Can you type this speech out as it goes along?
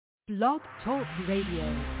Blog Talk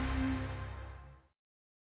Radio.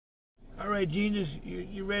 All right, Genius,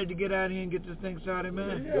 you ready to get out here and get this thing started,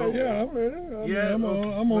 man? Yeah, I'm ready.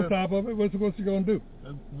 I'm on top of it. What's you gonna do?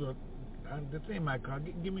 Look, this ain't my car.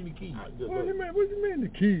 Give me the keys. What do you mean the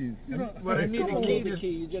keys? I need the key.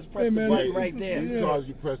 You just press the button right there. Because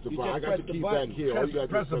you press the button. I got the key back here. All you got to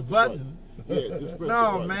press the button. Yeah, just press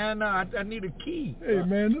no, the button. man, no. I need a key. Hey,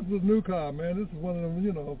 man, this is a new car, man. This is one of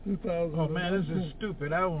them, 2000. Oh, man, this is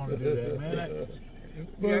stupid. I don't want to do that, man.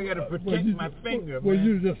 I got to protect my finger, well, man.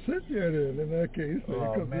 you just sit there then, in that case.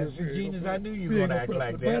 Oh, man, see, Genius, I knew you were going to act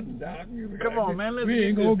like that. Come on, man, let's we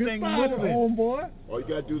ain't get gonna this get thing started, moving. homeboy. All you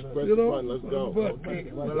got to do is press the button. Let's go. Okay,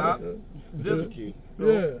 well, this key.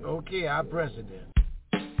 Yeah. Okay, I'll press it then.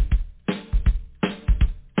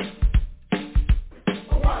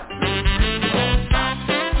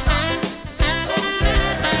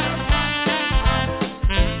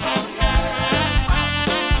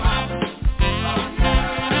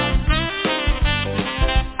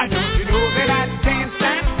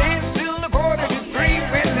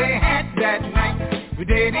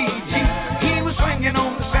 He was swinging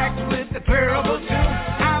on the sax with the terrible tune.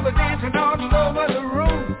 I was dancing all over the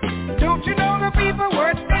room. Don't you know the people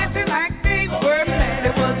were dancing like they were mad?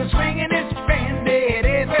 It was the swingin'est band they had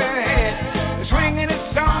ever had. The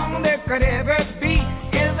swingin'est song there could ever be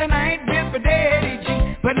is the night with Daddy G.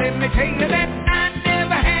 But let me tell you that I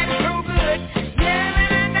never had it so good. Yeah,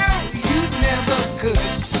 and I know you never could.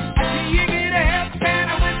 I see you get a help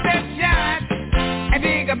banner with that jive and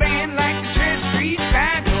dig a band like the Church Street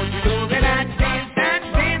Five. Don't you know that I danced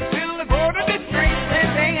till the quarter to three when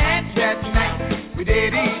they had that night with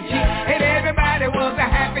Daddy G. And everybody was as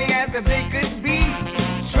happy as they could be,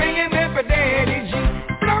 swinging with a Daddy G.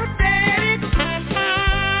 Blow Daddy,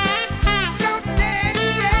 blow Daddy,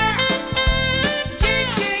 yeah.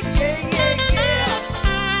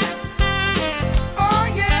 Oh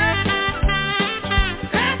yeah,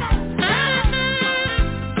 come on,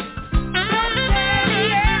 blow Daddy,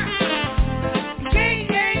 yeah.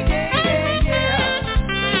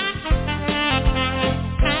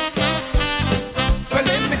 Well,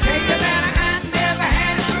 let me tell you that I never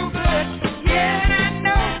had it so good. Yeah, and I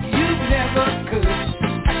know you never could.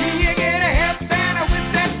 I see you get a help banner with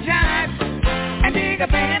that jive and dig a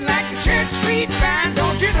band like the Church Street Five.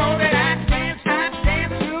 Don't you know that I danced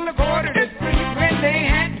till the quarter to three when they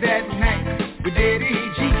had that night with Daddy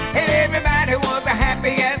G. And everybody was as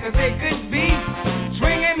happy as they could be,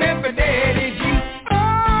 swinging with a Daddy G.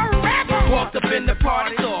 Walked up in the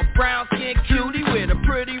party, saw a brown-skinned cutie with a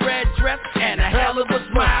pretty red dress and a hell of a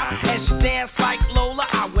smile. And she danced like Lola.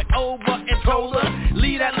 I went over and told her,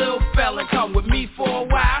 leave that little fella, come with me for a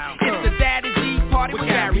while. It's the Daddy G party with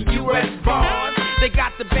Gary U.S. bars. They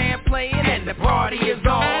got the band playing and the party is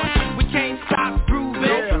on. We can't stop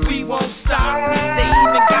grooving, we won't stop. They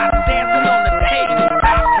even got us dancing on the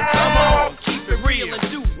tabletop. Come on, keep it real and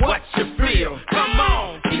do what you feel. Come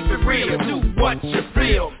on, keep it real and do what you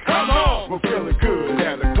feel. Come on. We're feeling good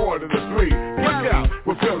at a quarter to three. Look out,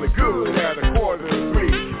 we're feeling good at a quarter to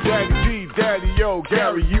three. Daddy G, Daddy O,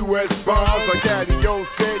 Gary U.S. Bonds. Like Daddy O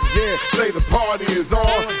said, yeah, say the party is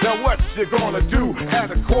on. Now what you gonna do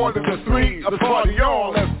at a quarter to three? A party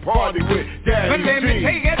on, let's party with Daddy But let me G.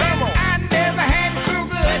 tell you that I never had it so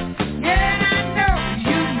good. Yeah, and I know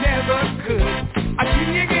you never could. I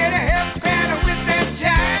see you get a help banner with that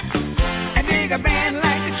jive and dig a band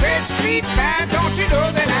like the Church Street Five. Don't you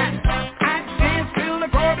know that I danced till the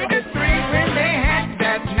quarter to three when they had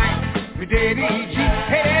that night with Daddy G.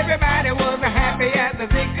 And everybody was as happy as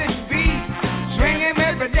they could be, swinging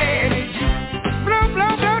with a Daddy G. Blow,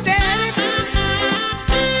 blow, blow, Daddy.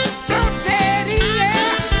 Blow, Daddy, yeah.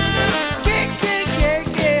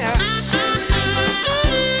 Yeah.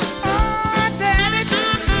 Oh, Daddy.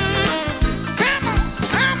 Come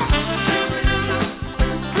on.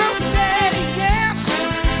 Blow, Daddy, yeah.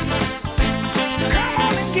 Come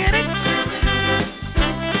on and get it.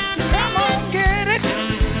 Come on, get it.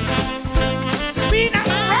 Be not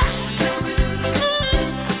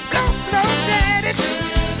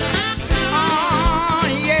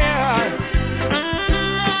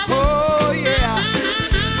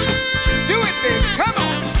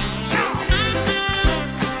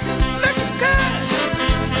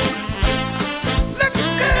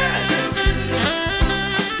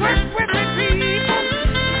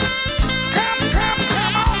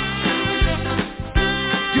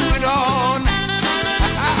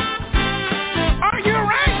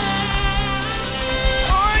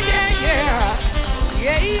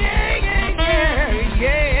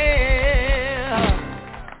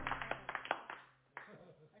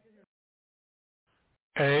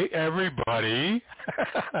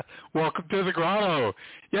everybody. Welcome to the Grotto.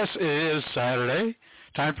 Yes, it is Saturday.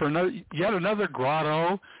 Time for yet another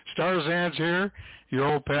Grotto. Starzan's here.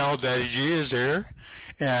 Your old pal Daddy G is here.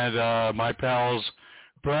 And my pals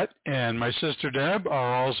Brett and my sister Deb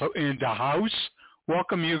are also in the house.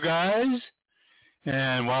 Welcome, you guys.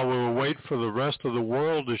 And while we wait for the rest of the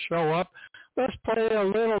world to show up, let's play a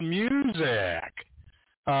little music.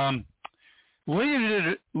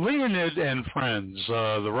 Leonid and Friends,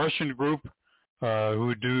 the Russian group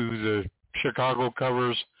who do the Chicago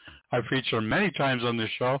covers, I feature many times on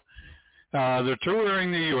this show. They're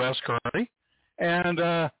touring the U.S. currently, and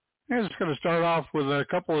I'm just going to start off with a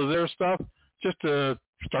couple of their stuff just to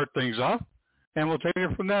start things off, and we'll take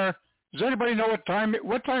it from there. Does anybody know what time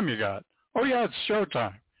you got? Oh, yeah, it's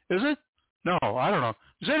showtime. Is it? No, I don't know.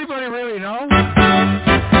 Does anybody really know?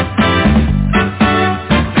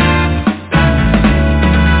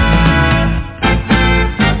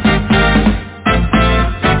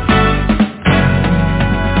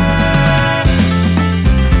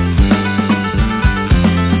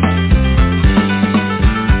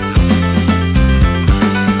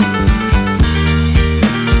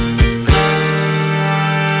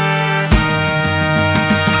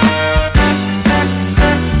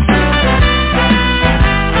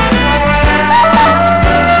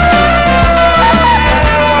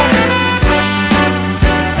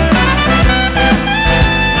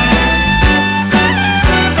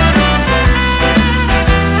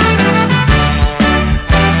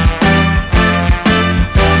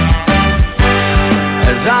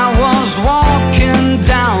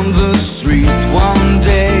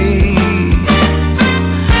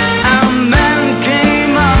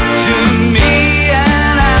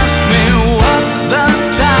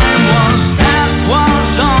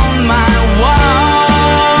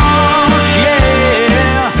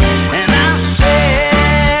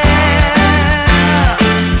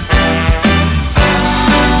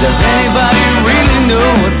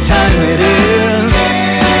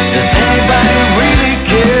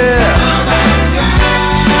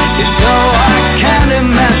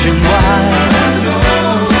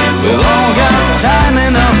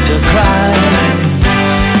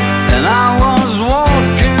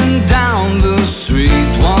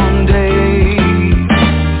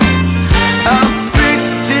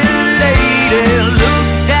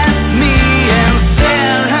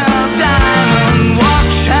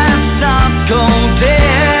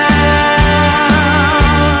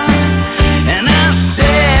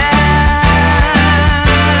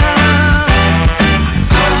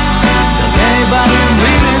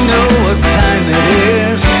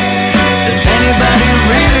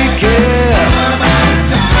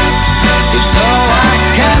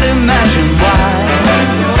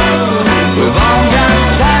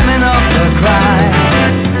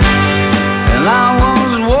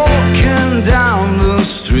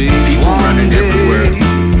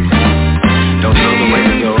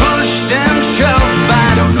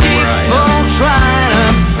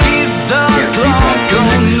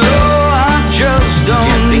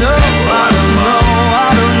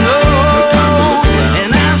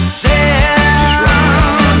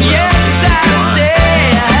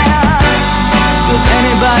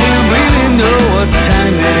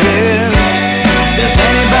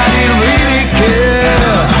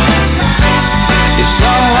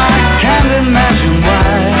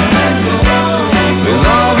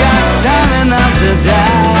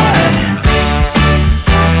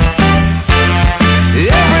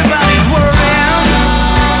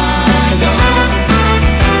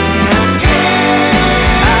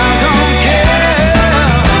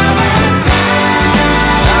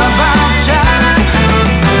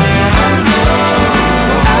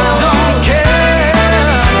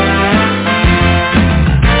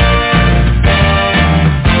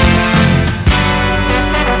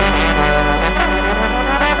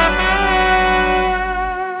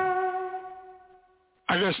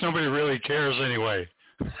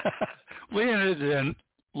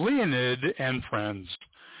 Leonid and Friends.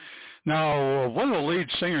 Now, one of the lead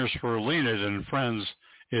singers for Leonid and Friends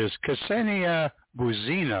is Ksenia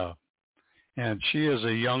Buzina, and she is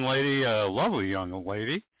a young lady, a lovely young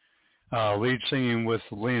lady, lead singing with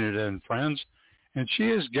Leonid and Friends, and she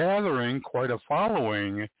is gathering quite a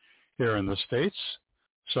following here in the States.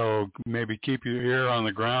 So maybe keep your ear on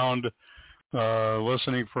the ground,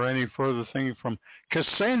 listening for any further thing from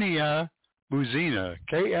Ksenia Buzina,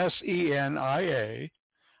 Ksenia.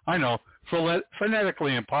 I know,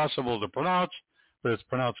 phonetically impossible to pronounce, but it's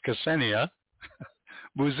pronounced Ksenia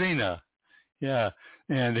Buzina. Yeah,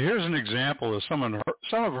 and here's an example of some of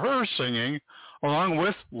her singing along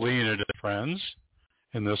with Leonid and Friends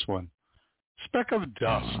in this one. Speck of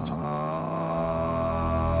Dust.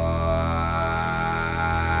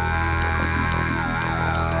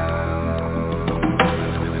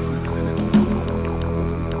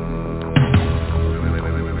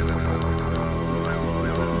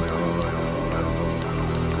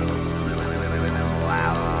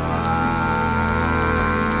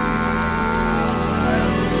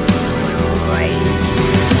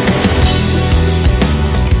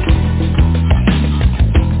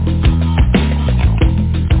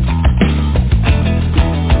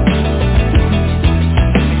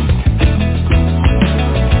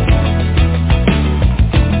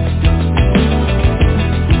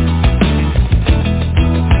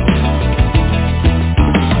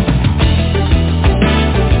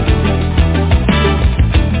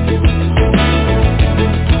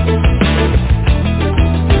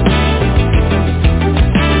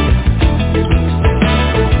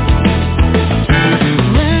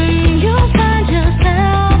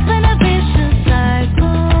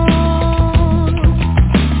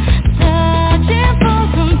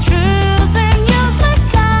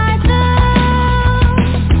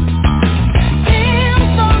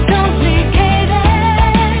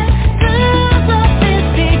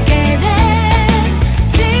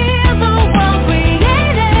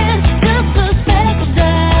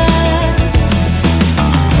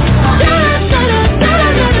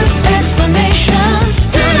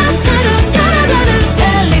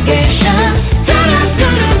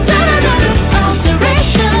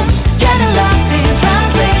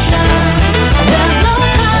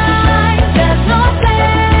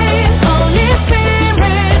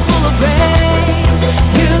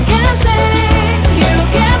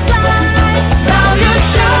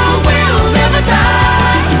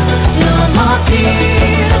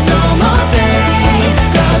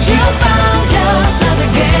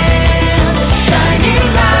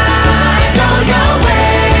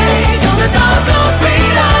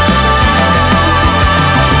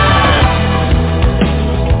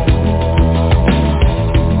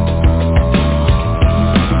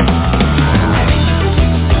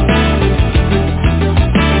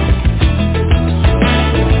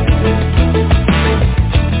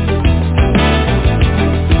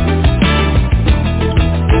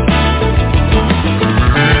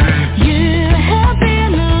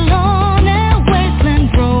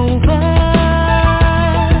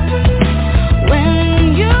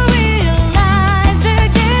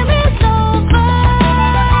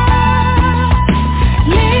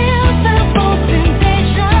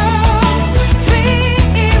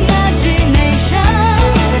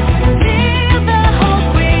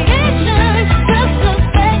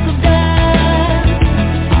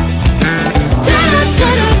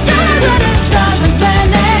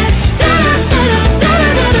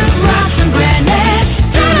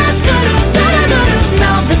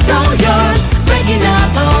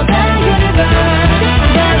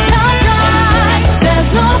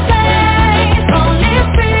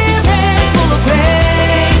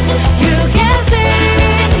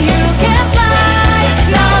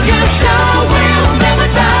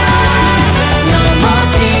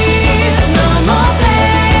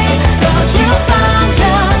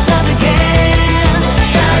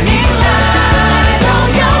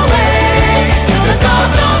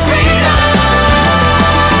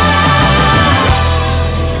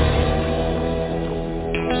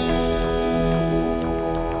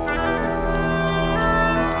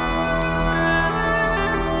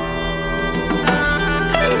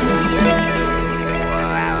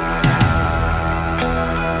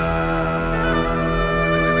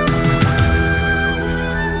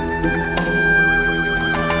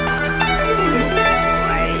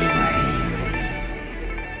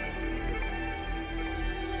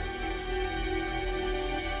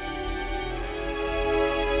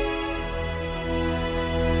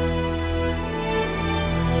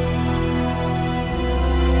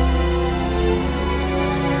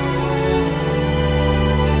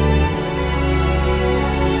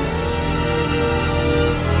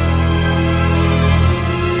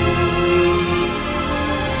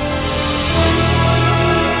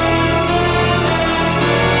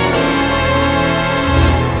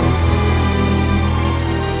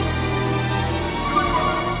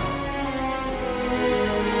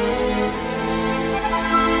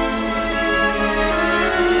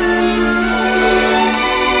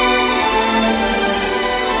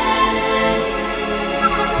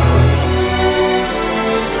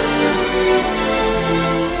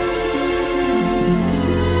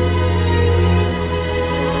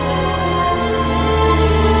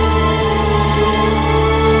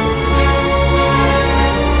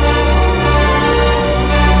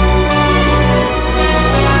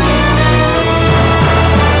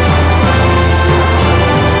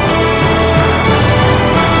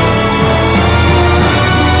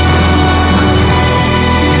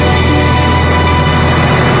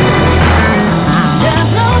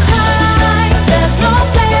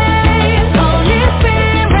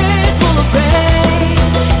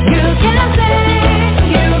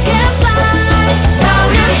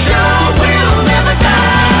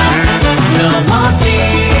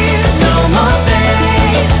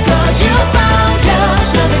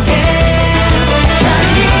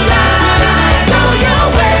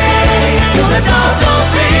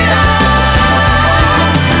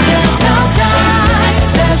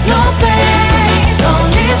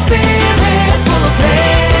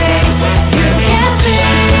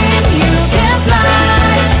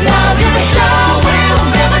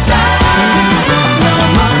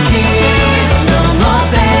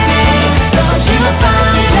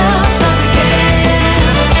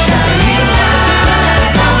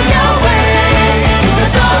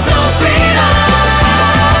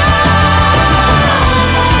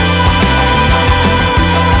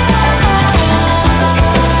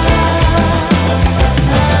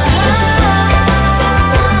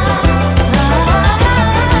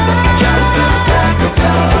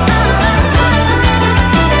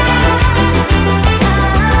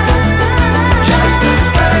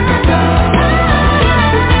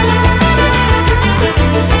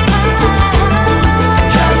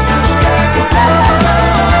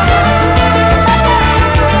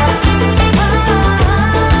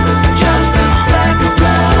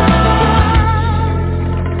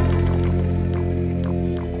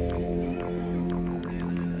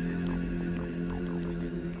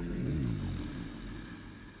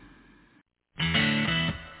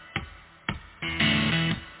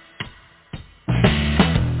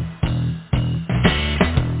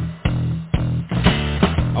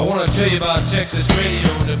 I want to tell you about Texas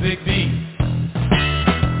radio and the Big B.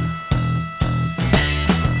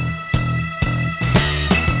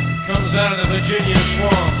 Comes out of the Virginia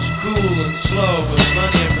swamps, cool and slow with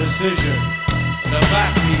money and precision. And the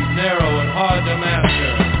backbeat narrow and hard to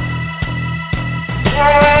master.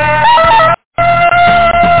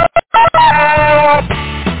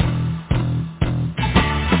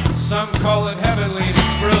 Some call it heavenly in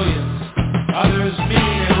its brilliance, others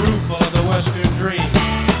mean and rueful of the Western dream.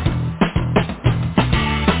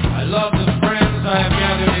 I love the friends I have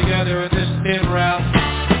gathered together in this thin route.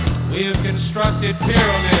 We have constructed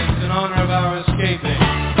pyramids in honor of our escaping.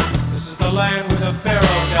 This is the land where the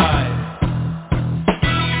Pharaoh died.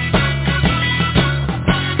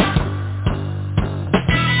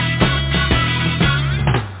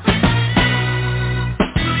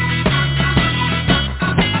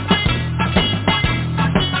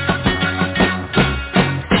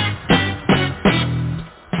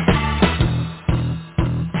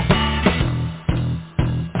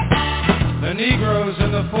 Negroes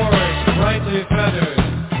in the forest, brightly feathered,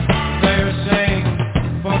 they are saying,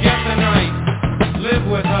 forget the night, live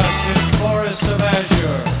with us in forests of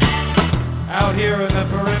azure. Out here in the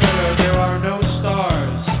perimeter there are no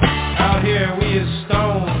stars. Out here we is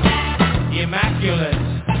stone, immaculate.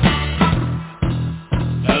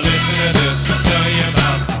 Now listen to this, I'll tell you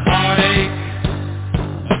about the heartache.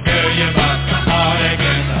 I'll tell you about the heartache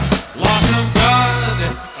and the loss of God.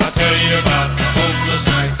 I'll tell you about the hopeless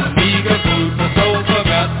night, the meager food for soul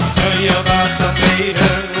forgot. I'll tell you about the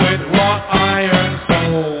maiden with wrought iron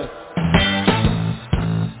soul.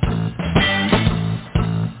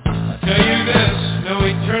 I'll tell you this, no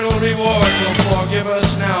eternal reward will forgive us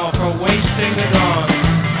now for wasting the dawn.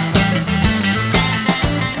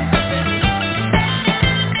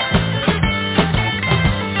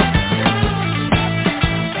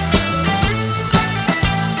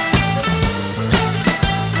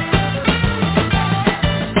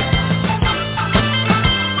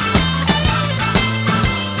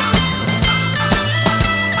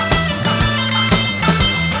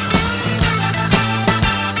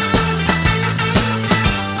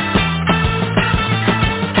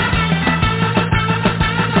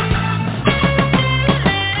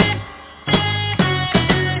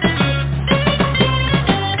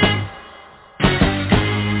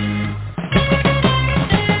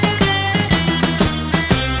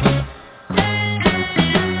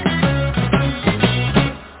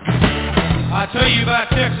 I'll tell you about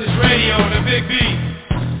Texas radio and the Big B.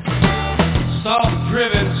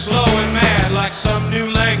 Soft-driven, slow and mad like some new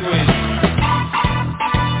language.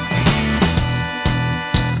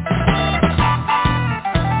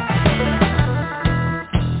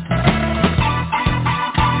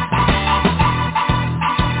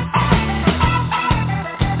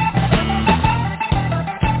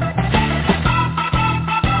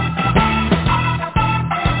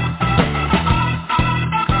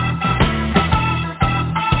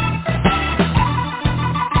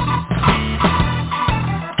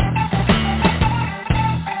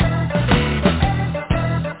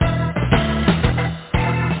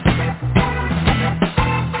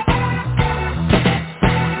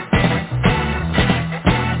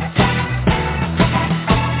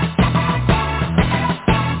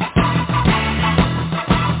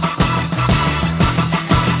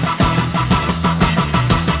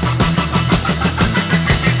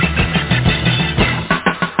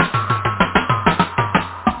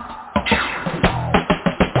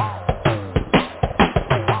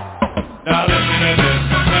 Now listen to this,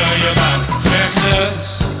 I'll tell you about Texas.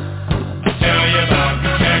 I'll tell you about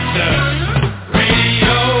Texas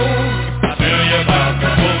radio. I'll tell you about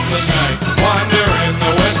the hopeless night, wander in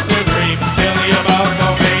the western dream. I'll tell you about the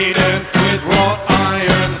maiden with wrought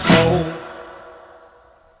iron soul.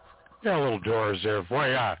 Yeah, little Doors there. Boy,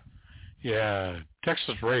 yeah,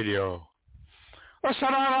 Texas radio. Let's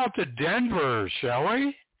head on out to Denver, shall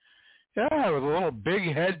we? Yeah, with a little Big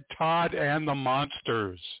Head Todd and the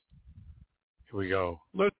Monsters. Here we go.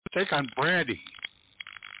 Let's take on Brandy.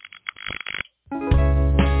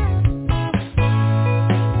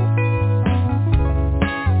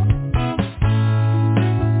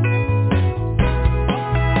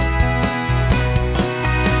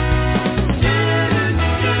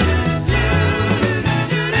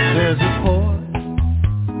 There's a port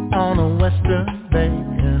on a western bay,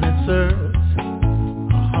 and it serves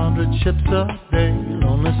 100 ships a day.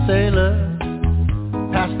 Lonely sailors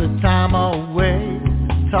pass the time away,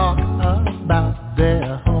 talk about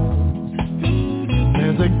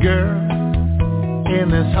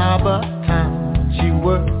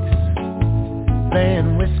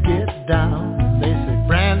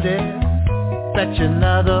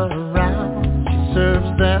around, she serves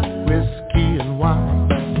them whiskey and wine.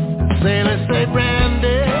 The sailors say,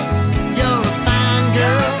 Brandy, you're a fine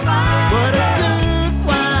girl. What a good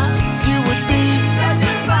wife you would be.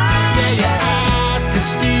 Yeah, your eyes could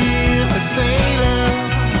steal a sailor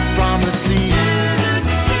from the sea.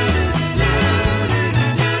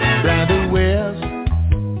 Brandy wears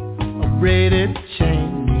a braided chain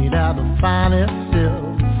made out of finest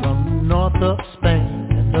silk from the north of Spain,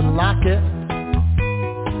 and the locket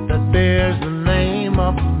that bears the name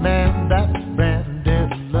of the man that Brandy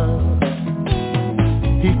loved.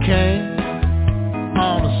 He came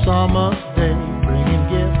on a summer's day, bringing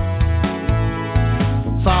gifts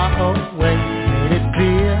from far away. Made it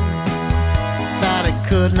clear that he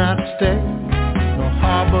could not stay. The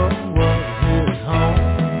harbor was his home.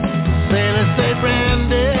 Sailors say,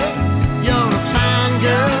 Brandy, you're a fine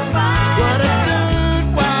girl. What a good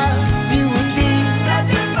wife you would be.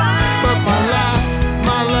 But my life,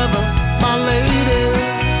 my lover, my lady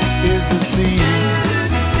is the sea.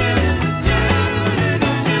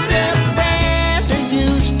 Yeah, Brandy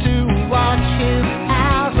used to watch his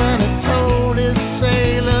eyes when he told his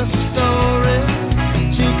sailor story.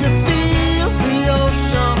 She could feel the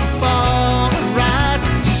ocean fall right.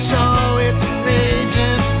 She saw its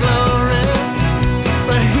raging glory.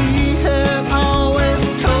 But he had always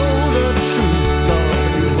told the truth,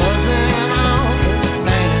 Lord, he was an honest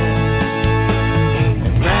man.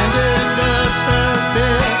 And Brandy does her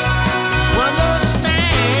best to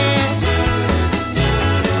understand.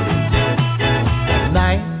 At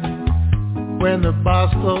night, when the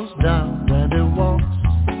bars close down, Brandy walks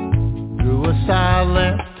through a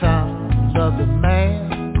silent town. Of the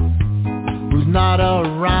man who's not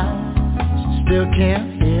around, she still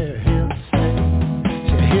can't hear him say.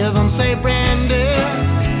 She hears him say, Brandy,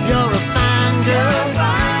 you're a fine girl.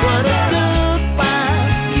 What a good wife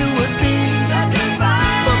you would be.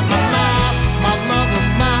 But my life, my lover,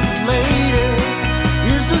 my lady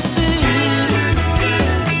is the sea.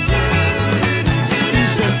 He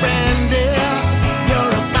said, Brandy, you're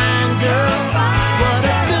a fine girl. What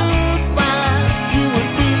a good wife you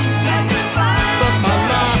would be. But my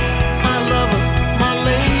life, my lover, my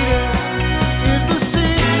lady is the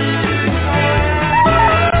sea.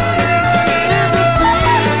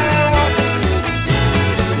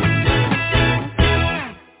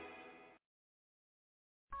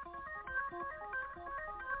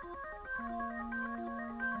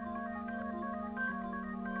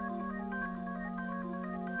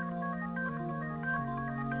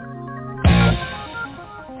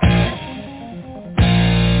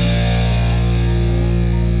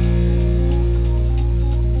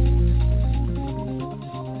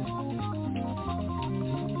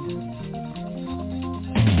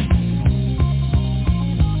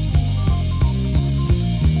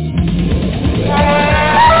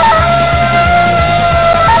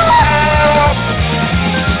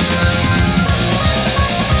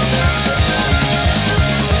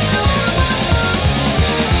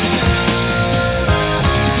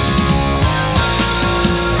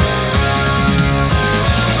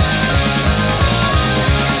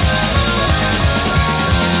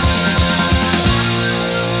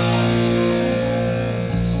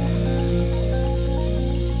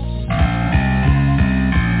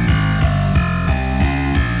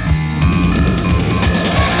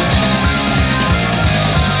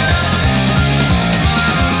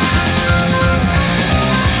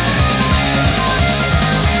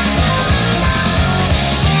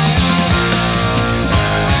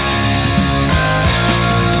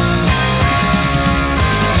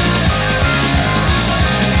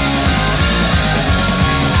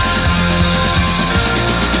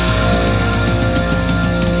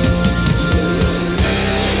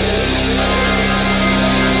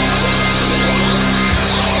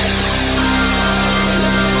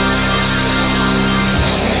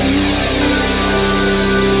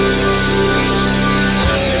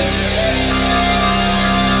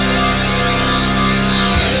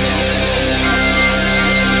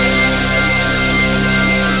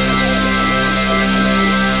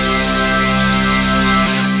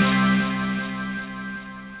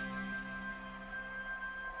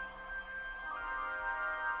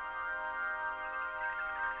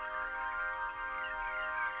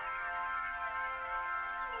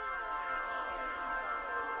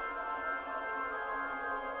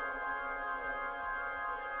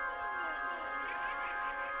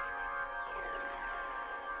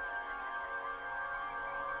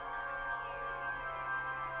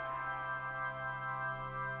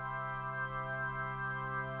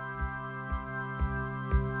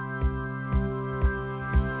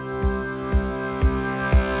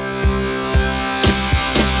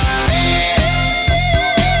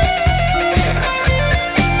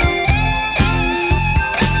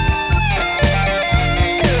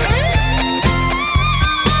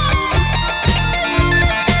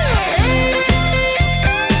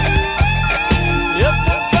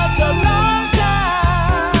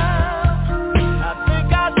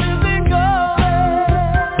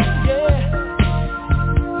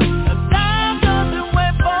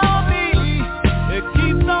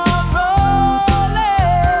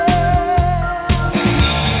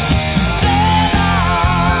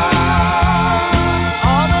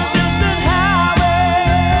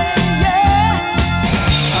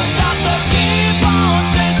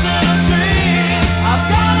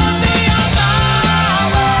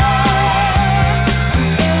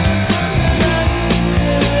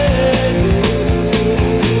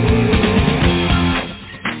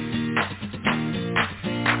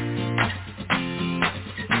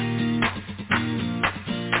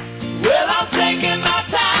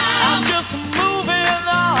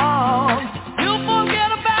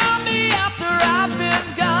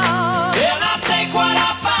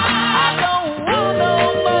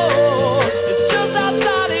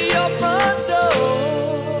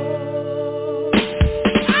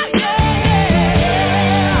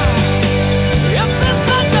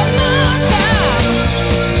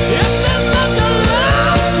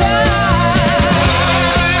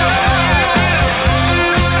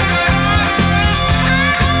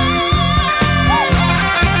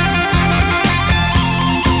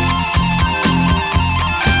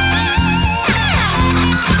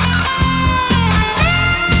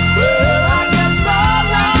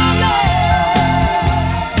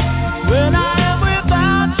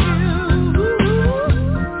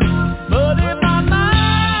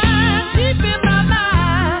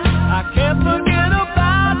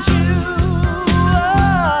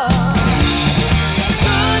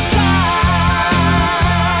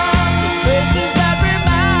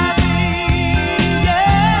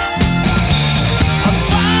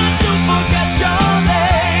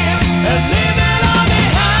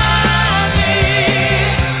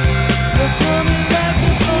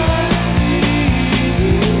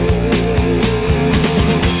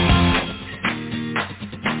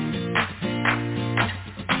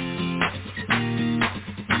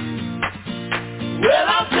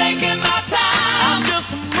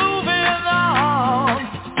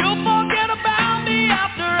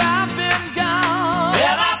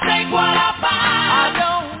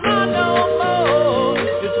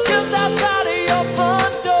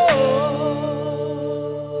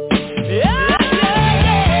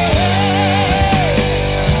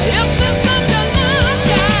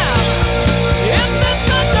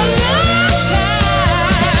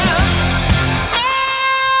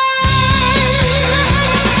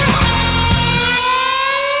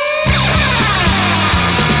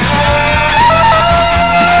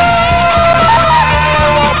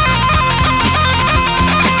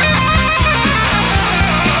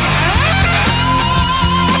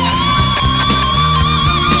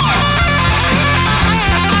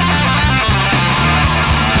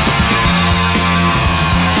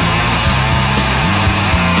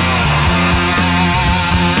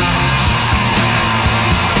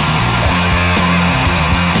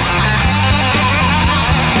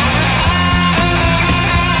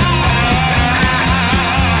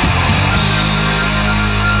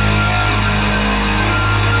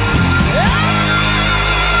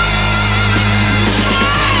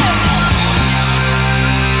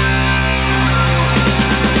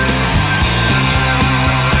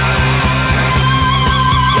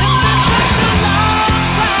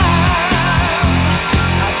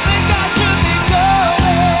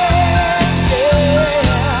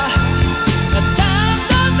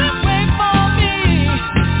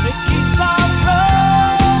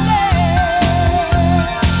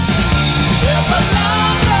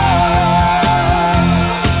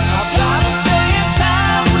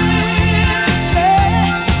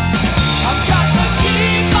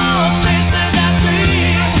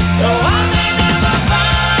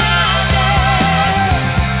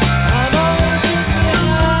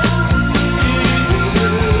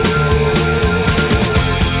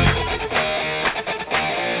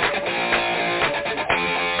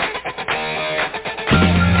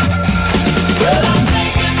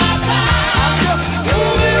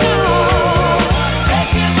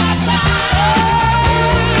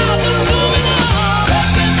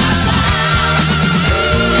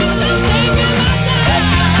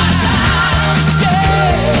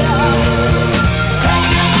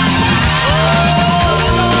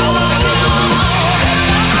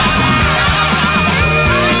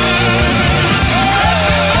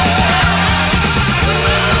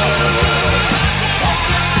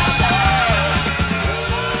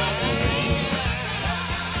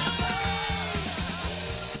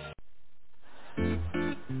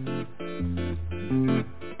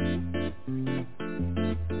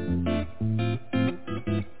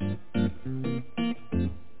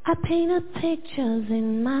 painted pictures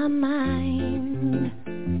in my mind.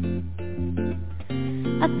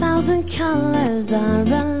 1,000 colors are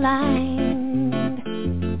aligned.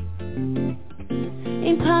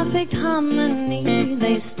 In perfect harmony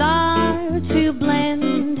they start to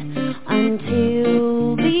blend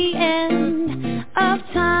until the end of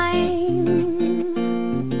time.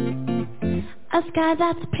 A sky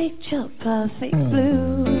that's picture perfect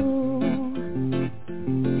blue.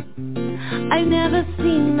 I've never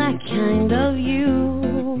seen that kind of you.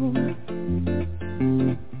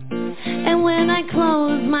 And when I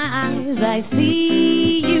close my eyes I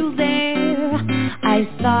see you there. I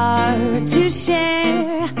start to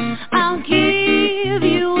share. I'll give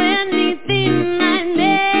you anything I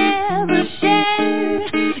never share.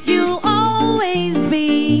 You'll always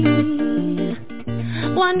be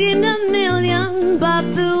one in a million, but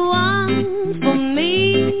the one for me,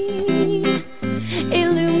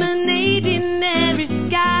 illuminating every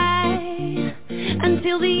sky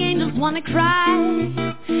until the angels wanna cry.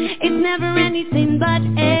 It's never anything but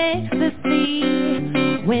ecstasy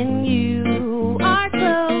when you are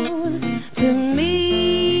close to me.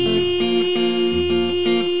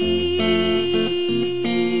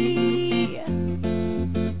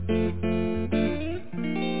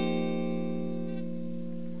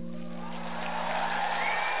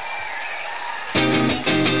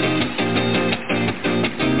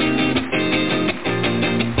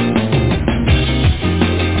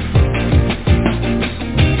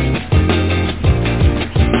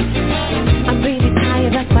 I'm really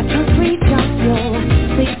tired of my concrete jungle.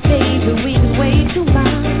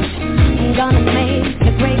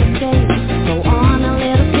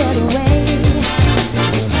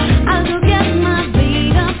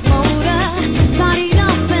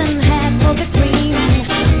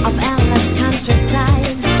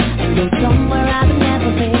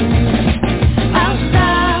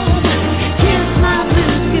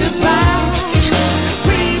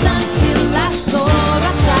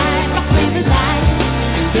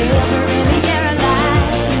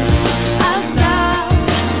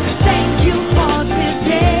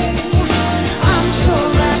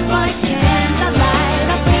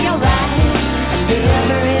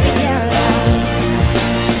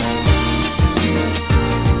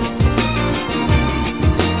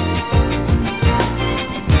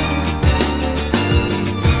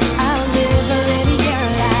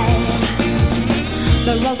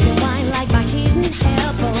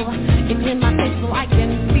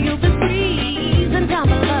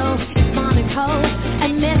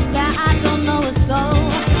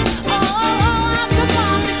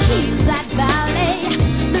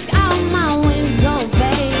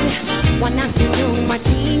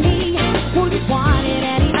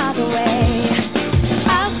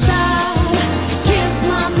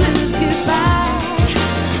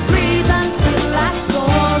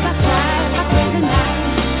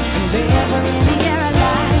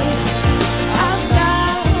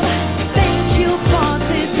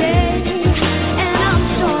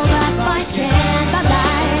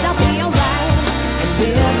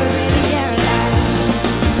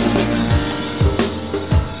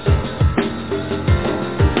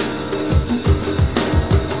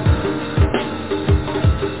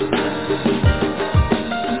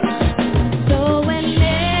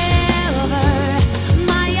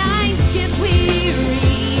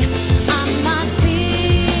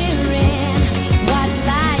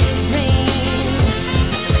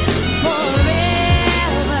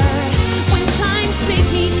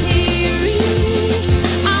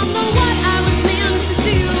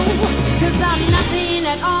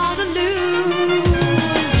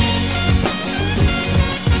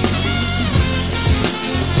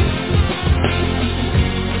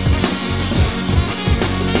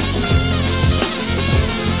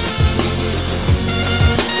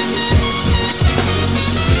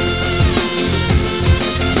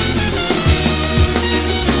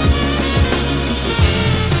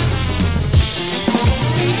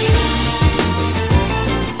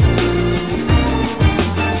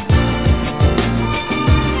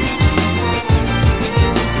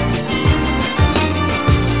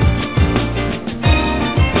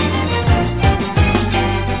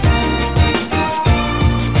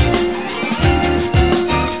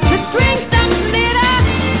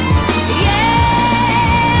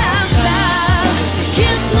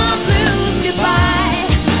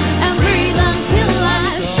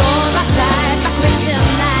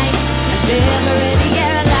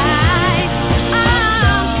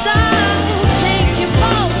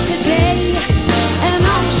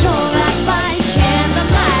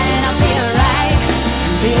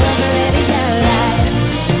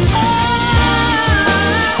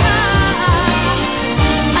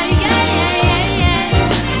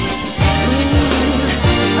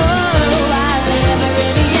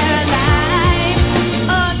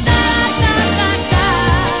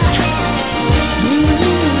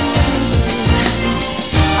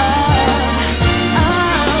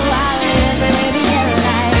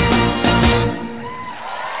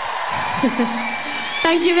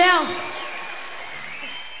 Dankjewel.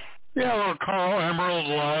 Yeah, well, Carl Emerald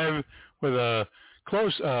live with a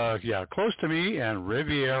Close to Me and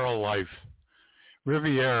Riviera Life.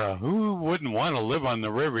 Riviera. Who wouldn't want to live on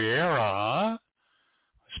the Riviera, huh?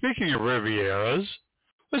 Speaking of Rivieras,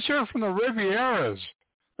 let's hear from the Rivieras.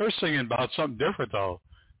 They're singing about something different, though.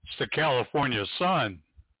 It's the California Sun.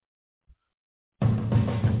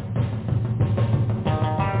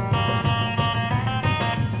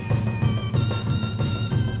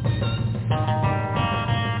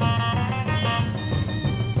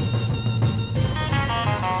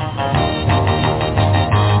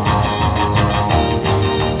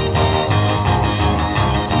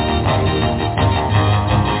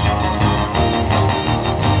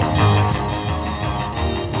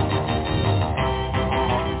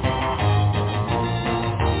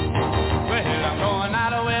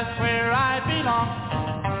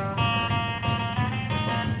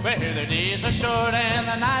 Short and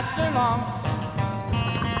the nights are long.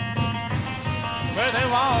 Where they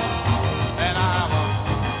walk and I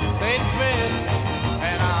walk, they twist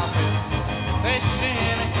and I'll twist. They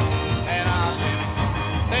shimmy and I'll shimmy.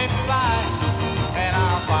 They fly and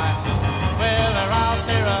I'll fly. Well, they're out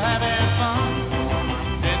there having fun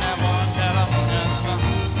in that one California sun.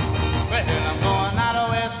 Well, I'm going out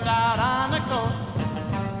west out on the coast,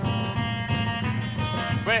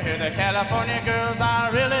 where the California girls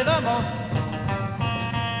are really the most.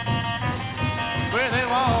 Where they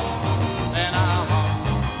walk and I'll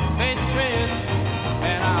walk, they twist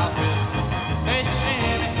and I'll twist, they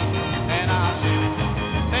shimmy and I'll shimmy,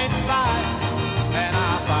 they fly and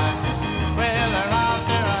I'll fly. Well, they're out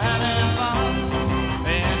there having fun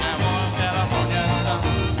in that one California sun.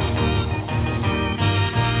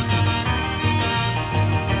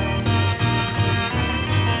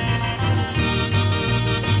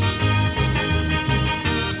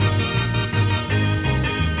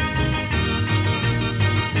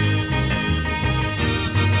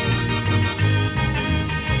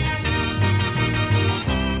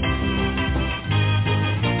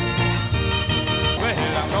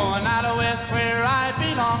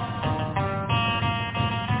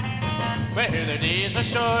 Where the days are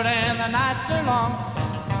short and the nights are long.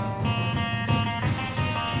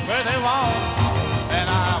 Where they walk and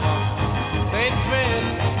I walk, they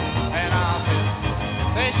twist and I'll twist.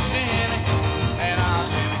 They shimmy and I'll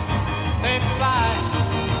shimmy. They fly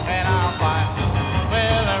and I'll fly.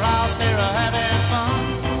 Well, they're out there having fun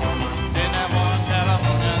in that one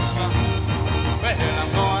California sun. Well, I'm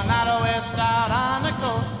going out west out on the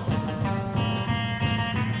coast,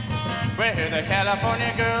 where the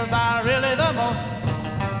California girls are really the most.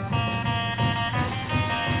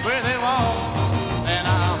 Where they walk and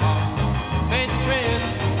I'll walk, they twist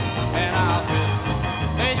and I'll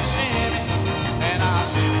twist. They shimmy and I'll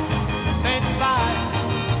shimmy. They fly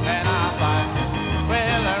and I'll fly.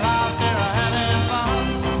 Well, they're out there having fun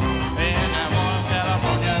in that one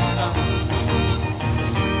California sun.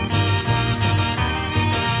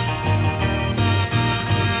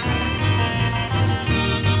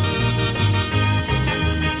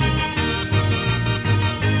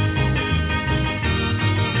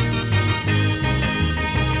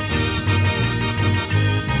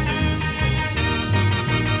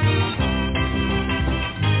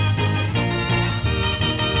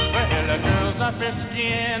 Frisky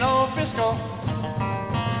in old Frisco,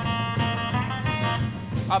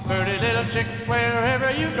 a pretty little chick wherever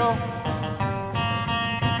you go.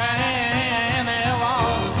 And they'll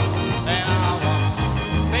walk and I'll walk,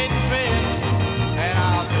 they twist and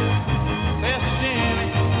I'll twist. They'll shimmy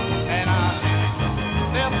and I'll shimmy.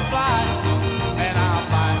 They'll fly and I'll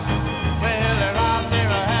fly. Well, they're out there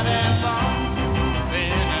having fun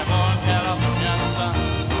in that one California sun.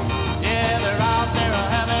 Yeah, they're out there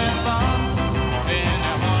having fun.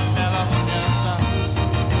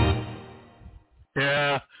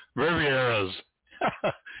 Yeah, Rivieras.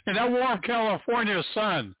 And that warm California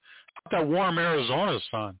sun, that warm Arizona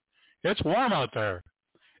sun. It's warm out there.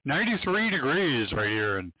 93 degrees right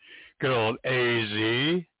here in good old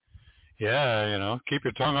AZ. Yeah, keep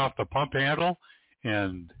your tongue off the pump handle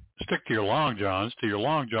and stick to your long johns till your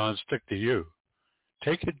long johns stick to you.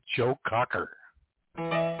 Take it, Joe Cocker.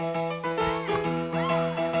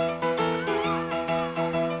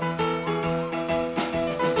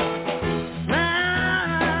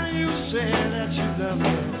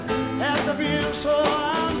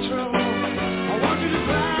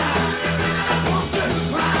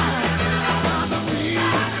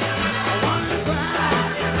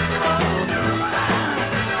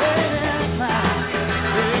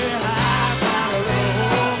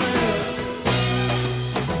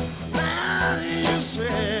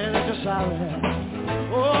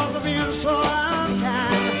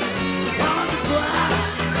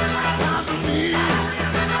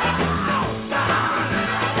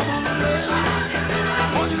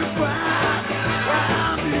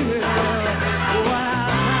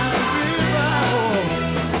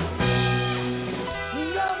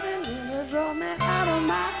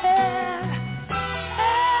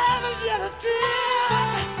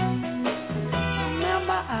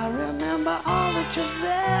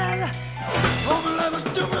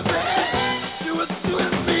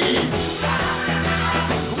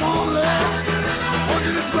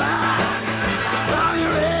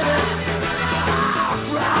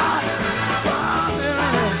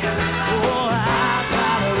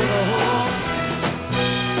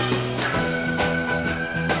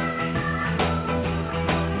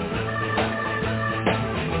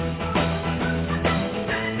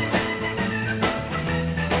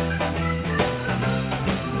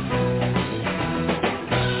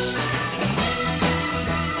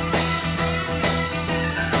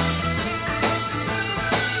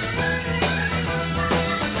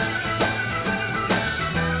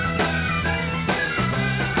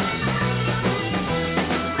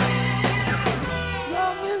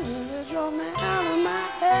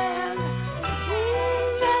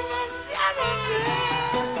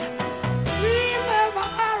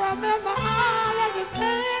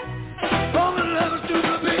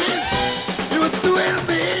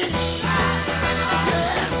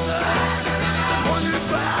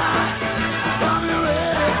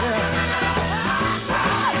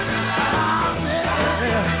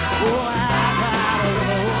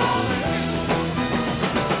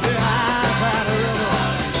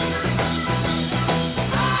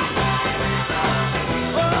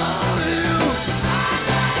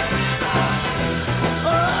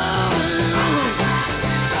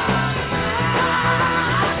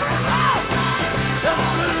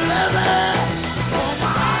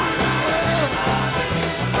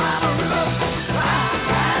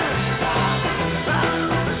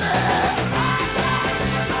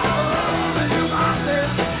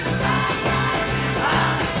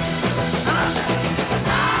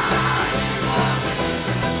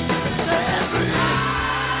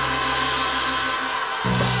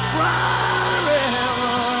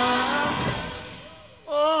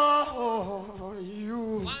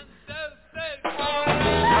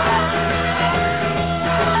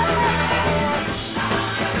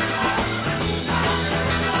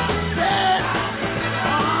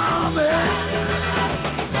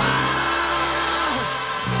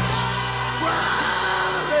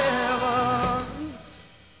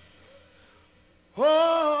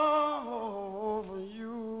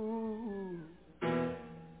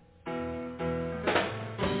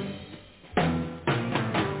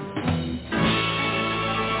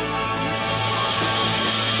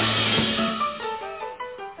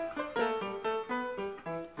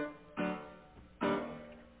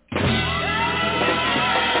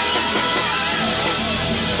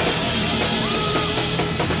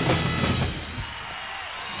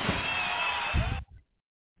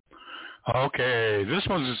 Okay, this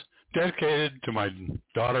one's dedicated to my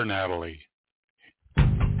daughter Natalie.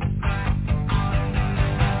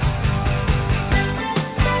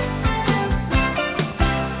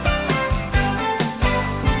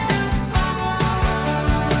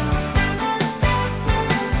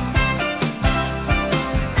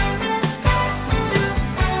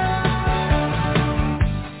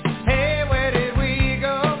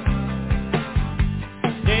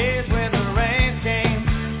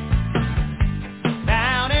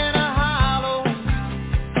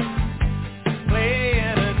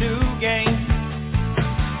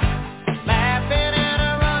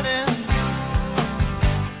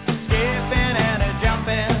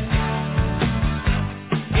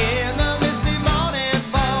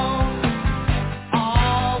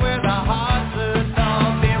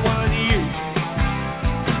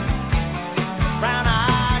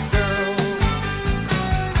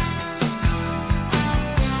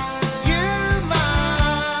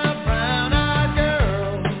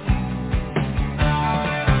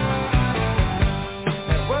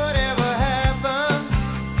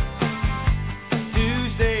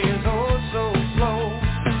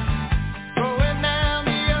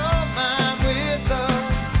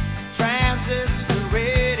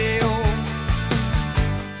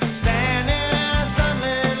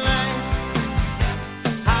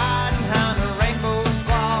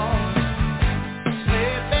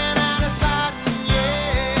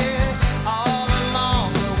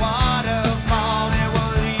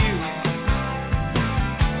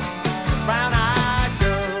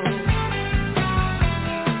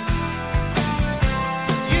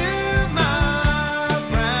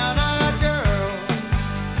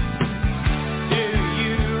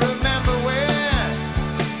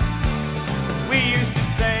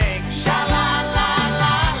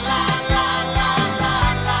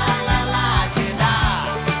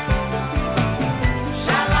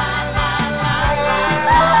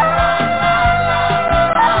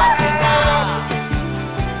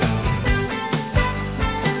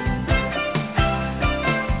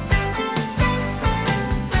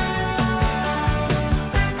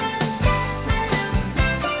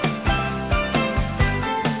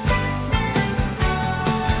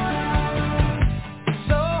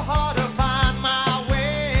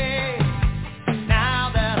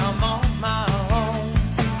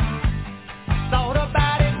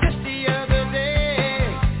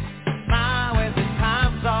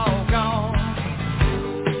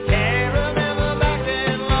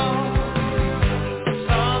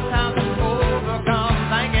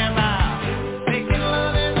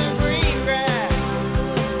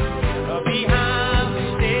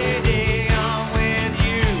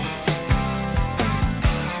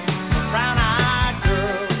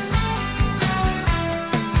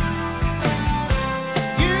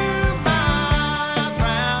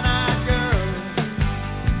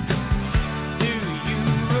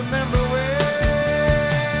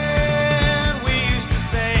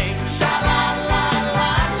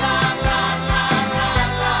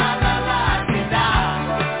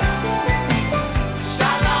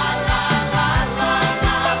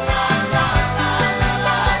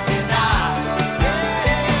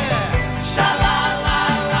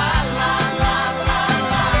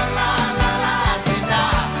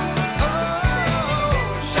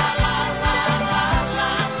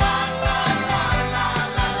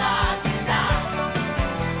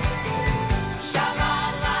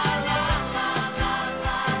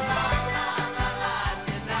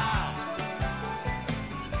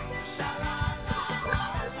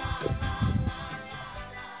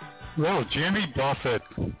 Well, Jimmy Buffett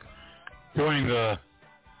doing the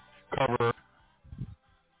cover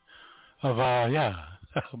of,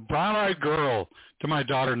 Brown Eyed Girl to my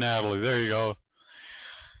daughter Natalie. There you go.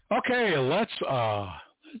 Okay, let's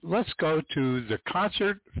go to the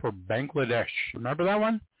concert for Bangladesh. Remember that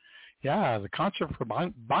one? Yeah, the concert for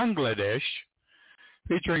Bangladesh,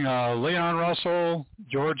 featuring Leon Russell,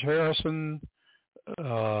 George Harrison,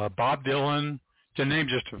 Bob Dylan, to name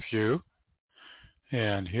just a few.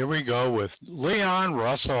 And here we go with Leon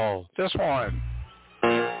Russell. This one.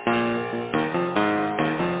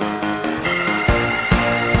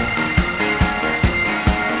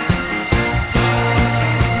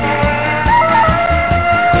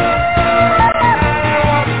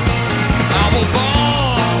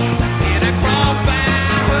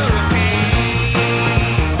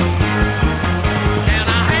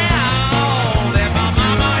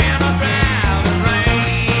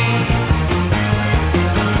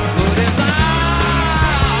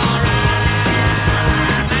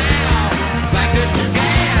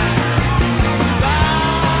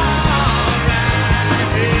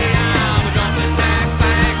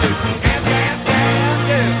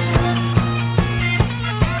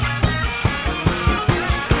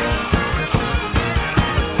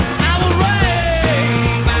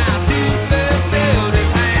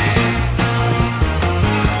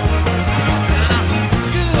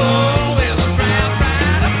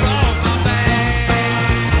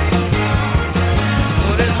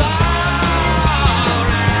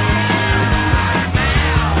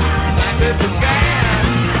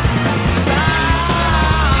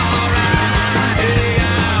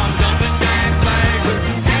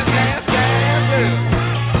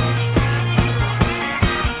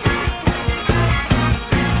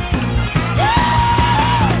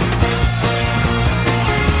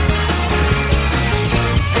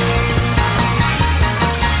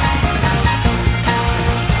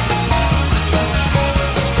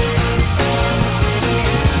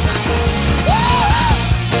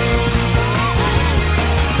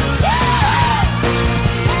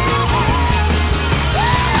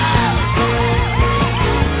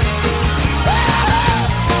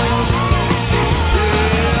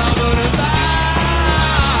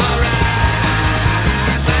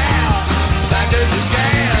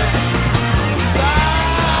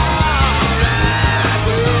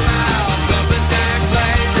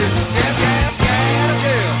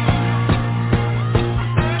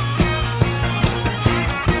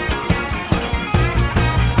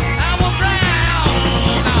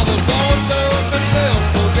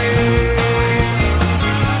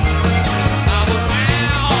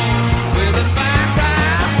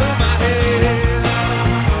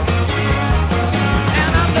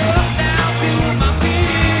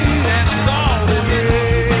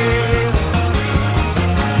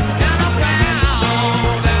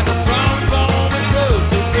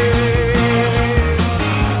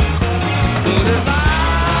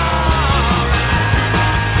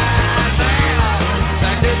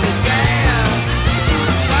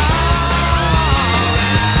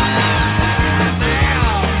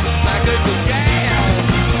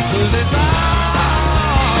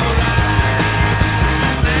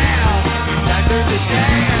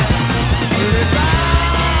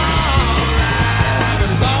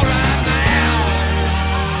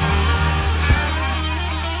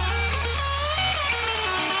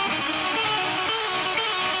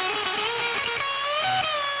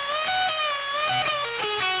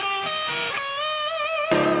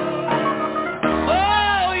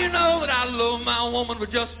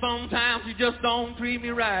 but just sometimes she just don't treat me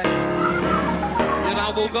right. Then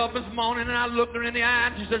I woke up this morning and I looked her in the eye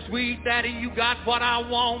and she said, "Sweet daddy, you got what I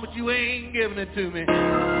want, but you ain't giving it to me."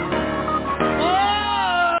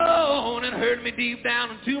 Oh, and it hurt me deep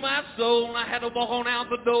down into my soul, and I had to walk on out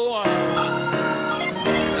the door.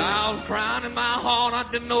 I was crying in my heart,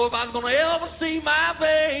 I didn't know if I was going to ever see my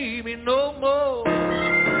baby no more.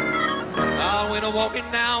 I went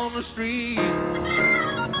walking down the street,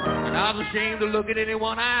 and I was ashamed to look at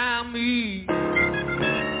anyone I meet.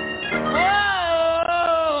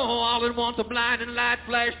 Oh, all at once a blinding light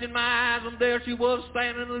flashed in my eyes, and there she was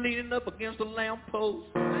standing leaning up against a lamppost.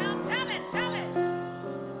 Well, tell it.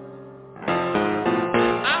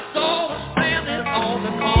 I saw her standing on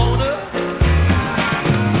the corner,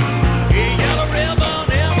 a yellow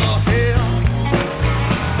ribbon in her hair.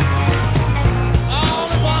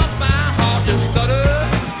 All at once my heart just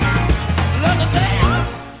stuttered. Look at there.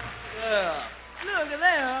 Yeah. Look at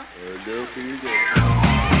there. There she is.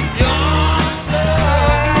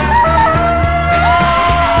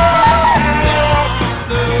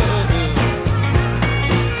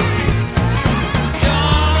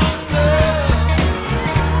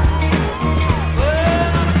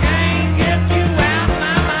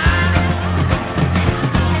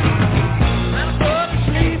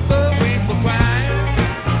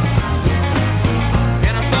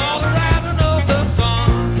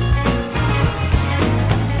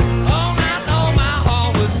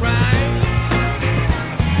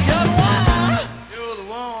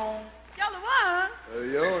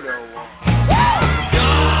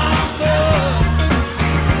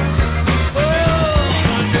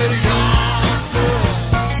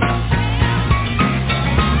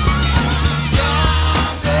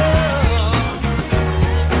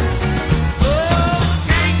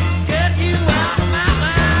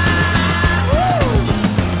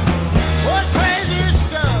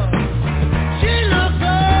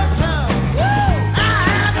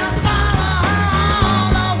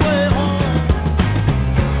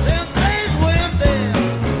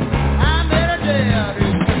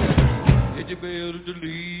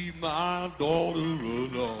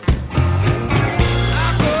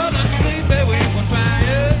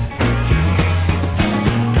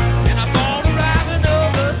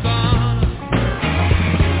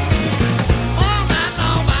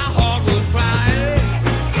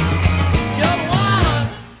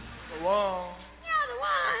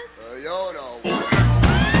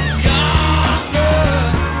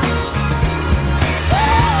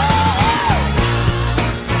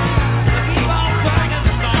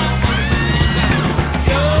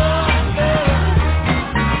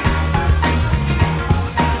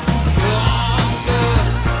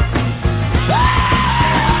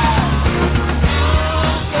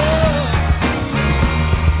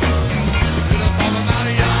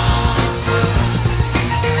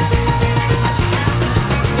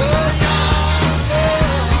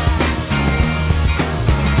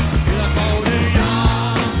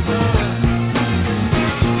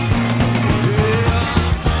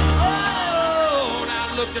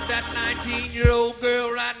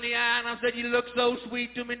 look so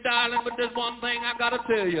sweet to me, darling, but there's one thing I gotta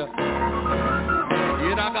tell you.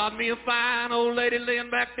 Yet I got me a fine old lady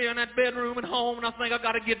laying back there in that bedroom at home, and I think I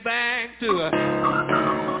gotta get back to her.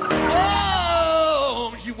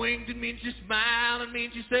 Oh, she winked at me and she smiled at me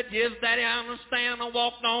and she said, yes, Daddy, I understand. I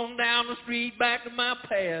walked on down the street back to my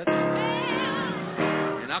pad.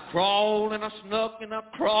 And I crawled and I snuck and I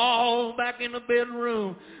crawled back in the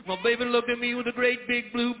bedroom. My baby looked at me with a great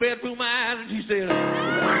big blue bedroom eyes and she said,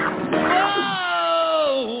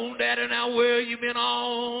 oh, Daddy, now where you been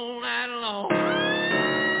all night long?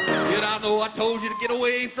 Yet I know I told you to get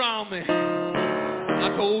away from me.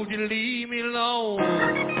 I told you to leave me alone.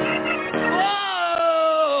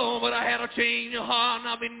 Oh, but I had a change of heart and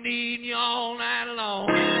I've been needing you all night long.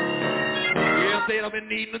 Yeah, I said I've been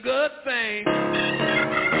needing a good thing.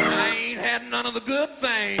 I ain't had none of the good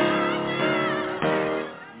things.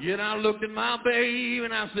 Yet I looked at my baby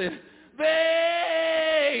and I said, baby.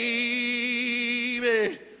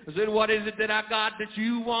 I said, what is it that I got that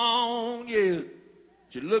you want? Yeah.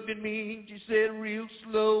 She looked at me and she said, real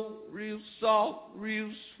slow, real soft,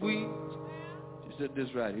 real sweet. She said this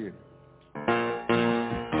right here.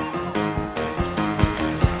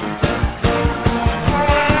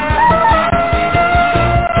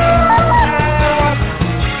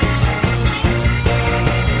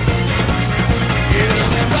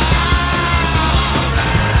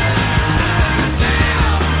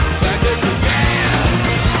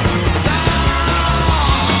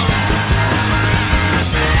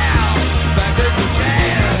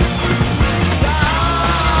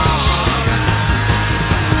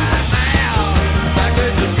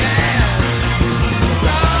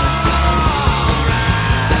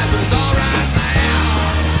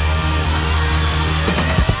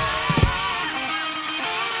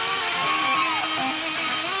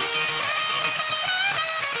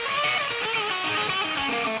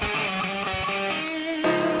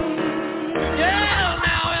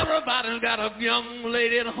 Got a young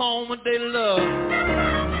lady at home that they love.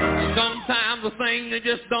 Sometimes the things they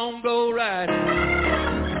just don't go right.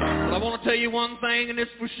 But I want to tell you one thing, and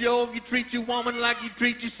it's for sure. If you treat your woman like you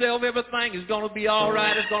treat yourself, everything is going to be all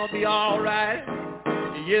right. It's going to be all right.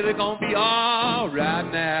 Yeah, they're going to be all right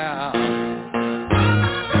now.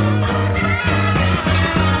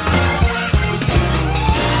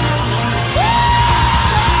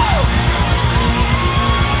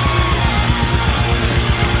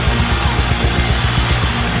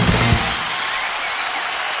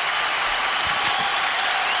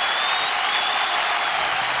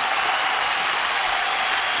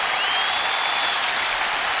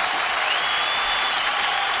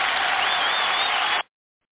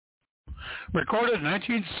 Recorded in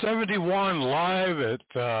 1971 live at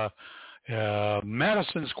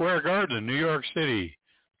Madison Square Garden in New York City.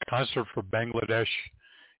 Concert for Bangladesh.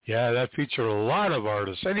 Yeah, that featured a lot of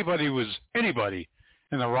artists. Anybody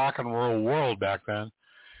in the rock and roll world back then.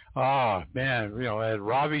 Oh, man, you know, I had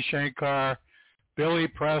Ravi Shankar, Billy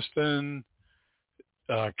Preston,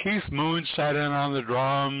 Keith Moon sat in on the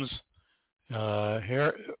drums,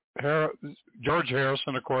 George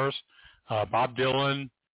Harrison, of course, Bob Dylan.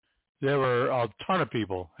 There were a ton of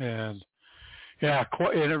people, and yeah,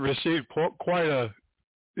 and it received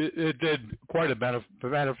it did quite a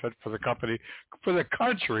benefit for the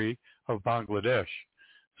country of Bangladesh.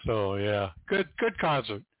 So yeah, good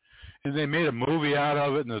concert, and they made a movie out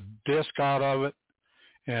of it and a disc out of it,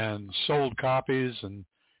 and sold copies and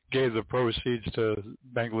gave the proceeds to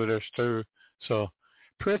Bangladesh too. So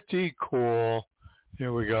pretty cool.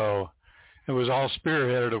 Here we go. It was all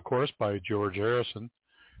spearheaded, of course, by George Harrison.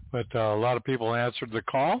 But a lot of people answered the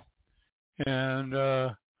call, and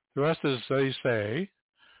the rest, as they say,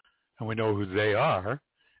 and we know who they are,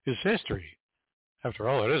 is history. After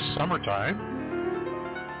all, it is summertime.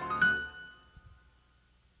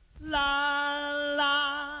 La,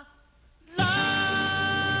 la, la.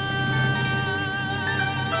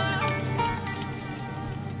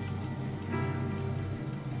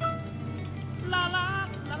 La, la,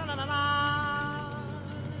 la, la, la, la, la.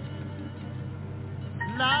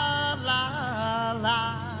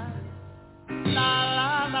 La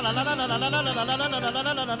la la la la la la la la la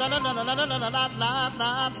la la la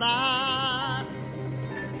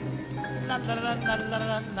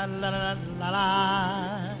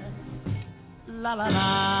la la la.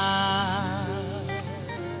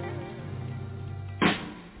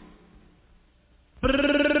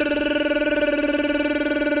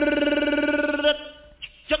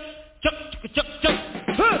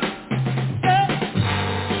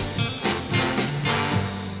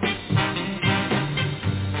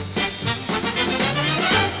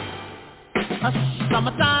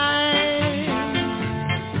 Summertime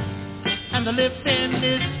and the the living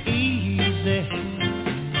is easy.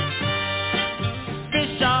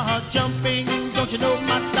 Fish are jumping, don't you know,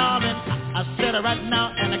 my darling? I said it right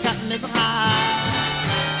now, and the cotton is high.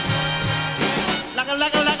 Like a,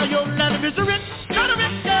 your love is a rich girl,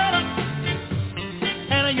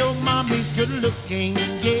 and your mommy's good looking,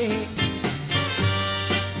 yeah.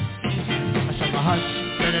 I said, hush,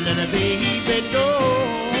 little baby,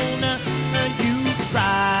 don't you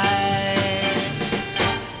cry.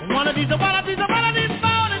 One of these mornings,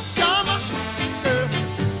 summer,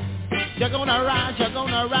 you're gonna rise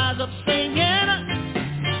up singing.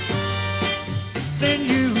 Then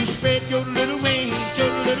you spread your little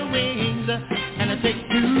wings, and I take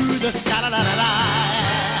to the sky, la la la la.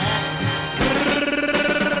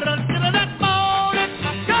 That morning,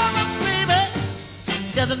 come on, baby.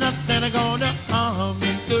 There's nothing gonna harm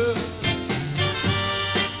me, girl.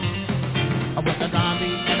 With the mommy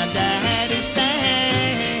and the daddy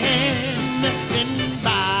standing by.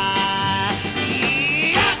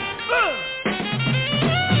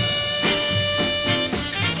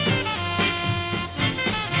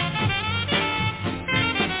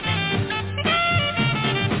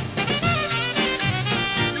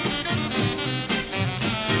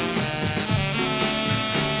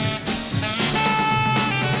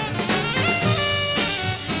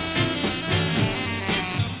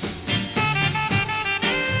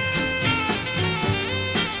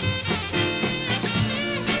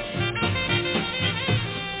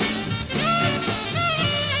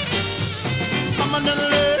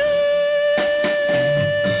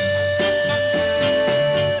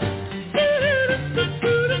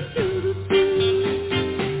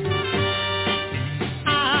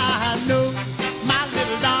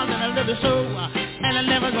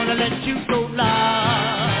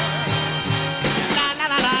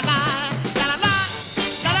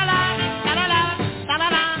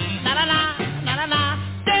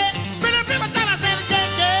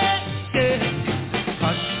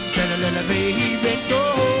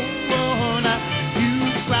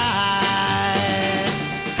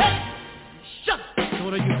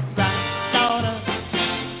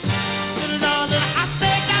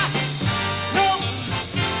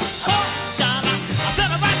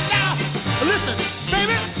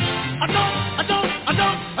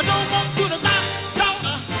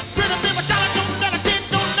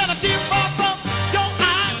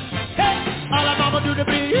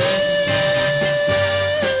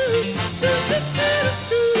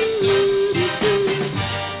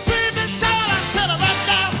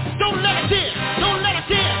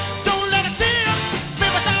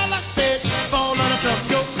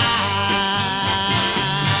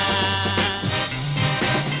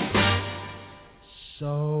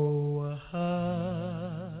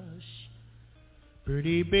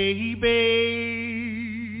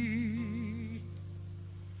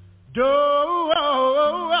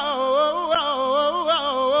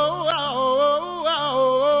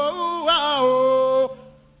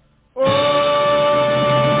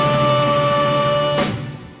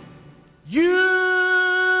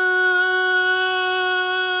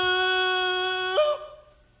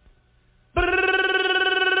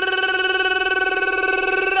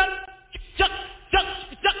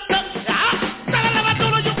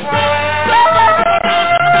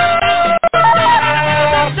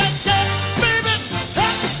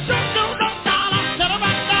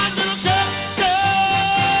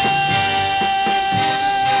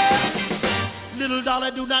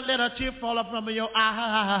 From your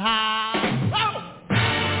eye.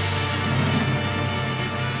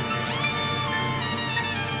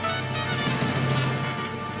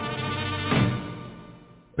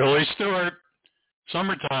 Billy Stewart,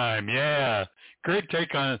 Summertime, yeah. Great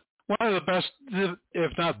take on one of the best,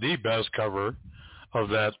 if not the best cover of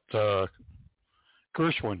that George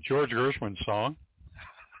Gershwin song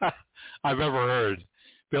I've ever heard.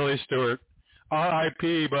 Billy Stewart,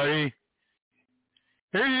 R.I.P., buddy.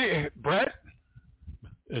 Here, Brett.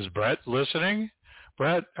 Is Brett listening?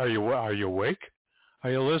 Brett, are you awake?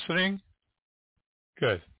 Are you listening?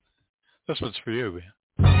 Good. This one's for you, man.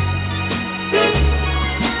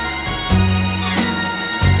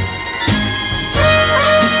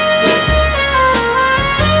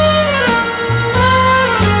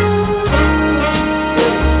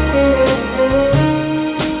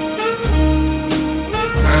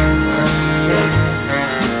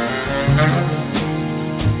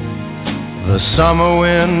 The summer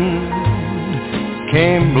wind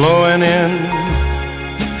came blowing in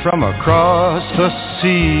from across the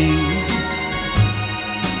sea.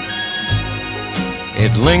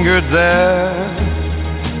 It lingered there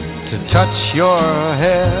to touch your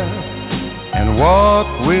hair and walk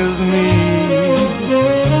with me.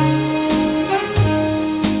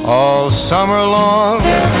 All summer long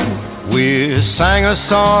we sang a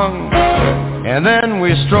song, and then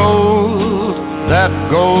we strolled that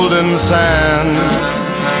golden sand.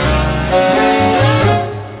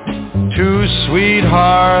 Two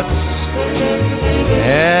sweethearts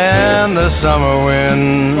and the summer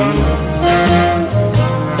wind,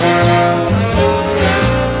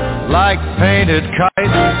 like painted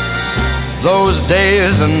kites, those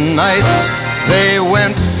days and nights, they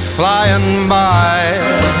went flying by.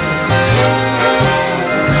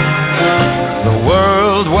 The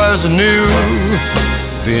world was new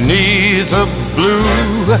beneath a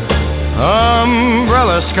blue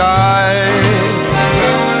umbrella sky.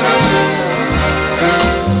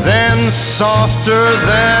 Then softer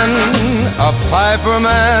than a piper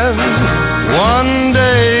man, one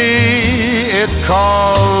day it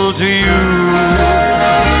called to you.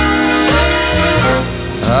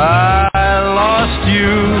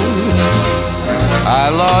 I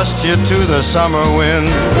lost you to the summer wind.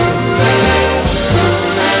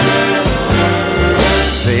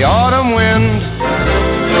 The autumn wind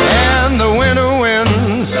and the winter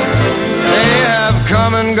winds, they have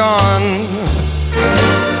come and gone.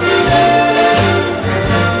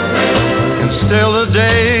 And still the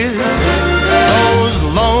days, those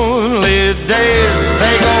lonely days,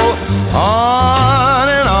 they go on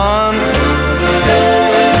and on.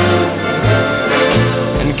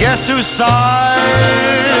 And guess who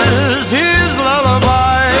sighs his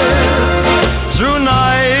lullaby through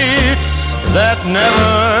nights that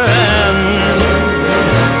never end?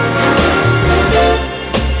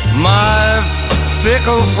 My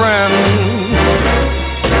fickle friend,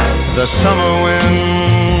 the summer wind.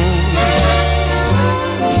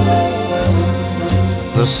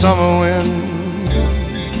 The summer wind,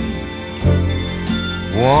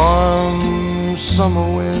 warm summer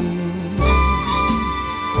wind,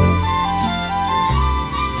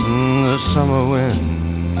 the summer wind.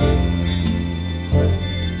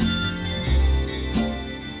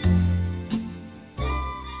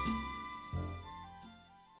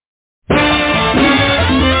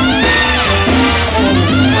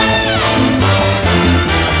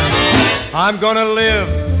 I'm gonna live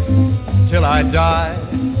till I die.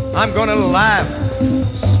 I'm gonna laugh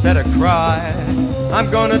instead of cry.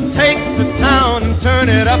 I'm gonna take the town and turn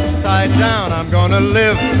it upside down. I'm gonna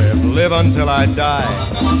live until I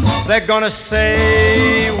die. They're gonna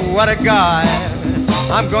say, what a guy.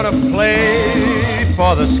 I'm gonna play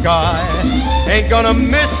for the sky. Ain't gonna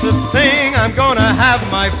miss a thing. I'm gonna have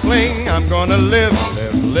my fling. I'm gonna live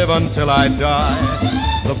until I die.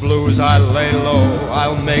 The blues I lay low,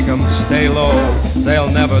 I'll make them stay low. They'll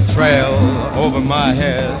never trail over my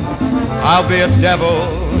head. I'll be a devil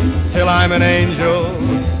till I'm an angel,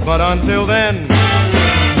 but until then,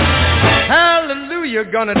 hallelujah,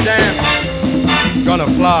 gonna dance, gonna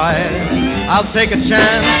fly. I'll take a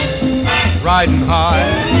chance, riding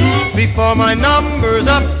high. Before my number's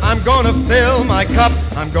up, I'm gonna fill my cup.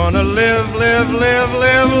 I'm gonna live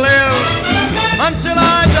until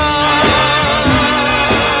I die.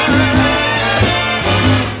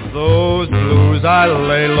 Those blues I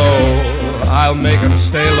lay low, I'll make them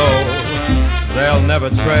stay low. They'll never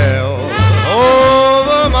trail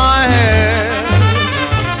over my head.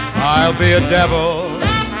 I'll be a devil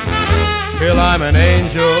till I'm an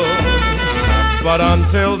angel, but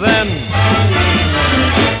until then,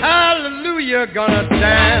 hallelujah, gonna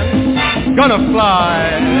dance, gonna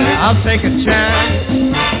fly. I'll take a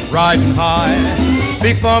chance, riding high.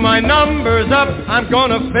 Before my number's up, I'm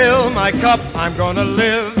gonna fill my cup. I'm gonna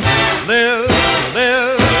live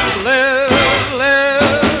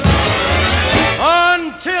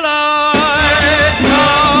until I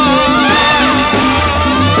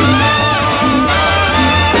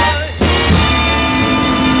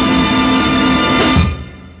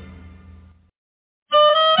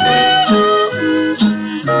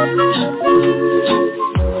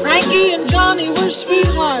Frankie and Johnny were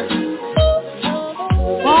sweethearts.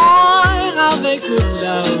 Boy, how they could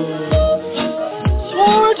love.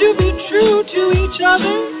 Swore to be true to each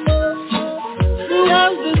other, true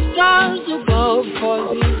as the stars above. 'Cause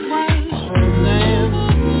he was her man,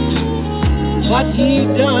 but he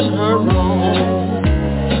done her wrong.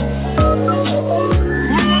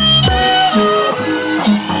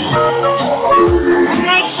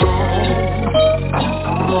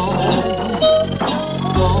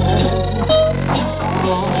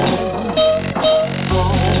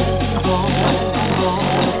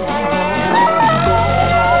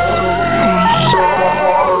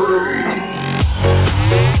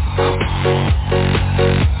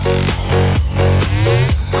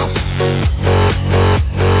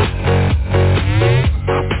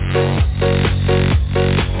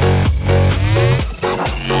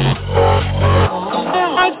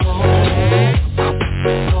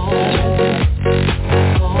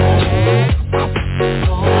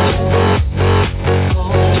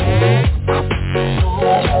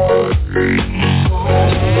 One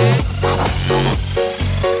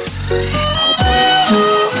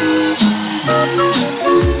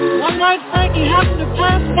night Frankie happened to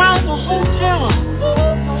pass by the hotel.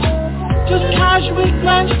 Just casually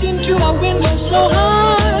glanced into a window so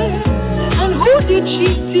high. And who did she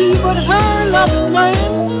see but her loving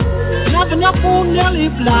man? Knocking up on Nellie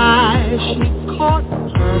Bly. She caught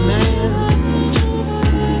her man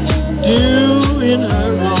doing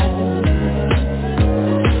her wrong.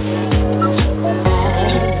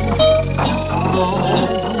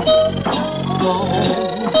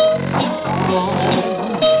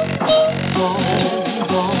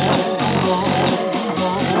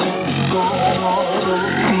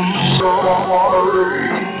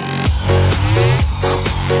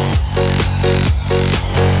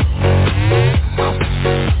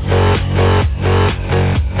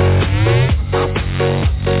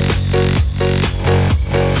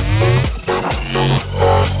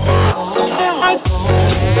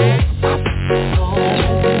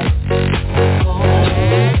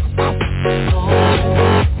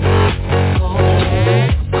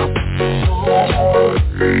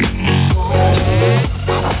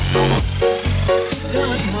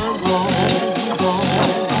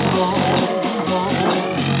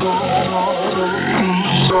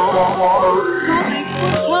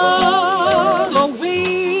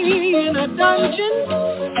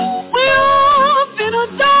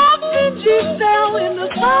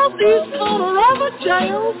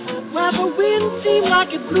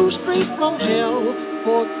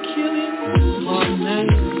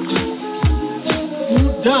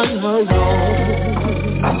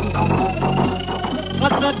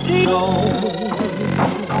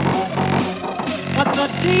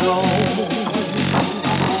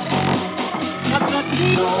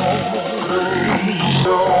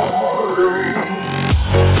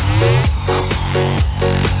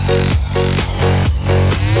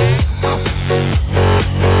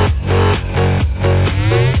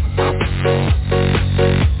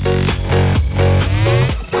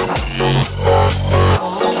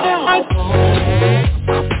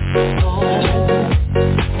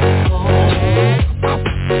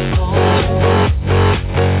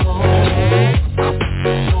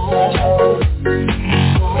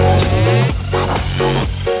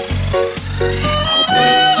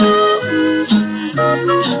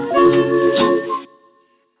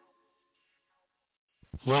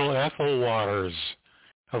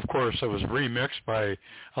 It was remixed by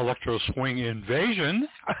Electro Swing Invasion,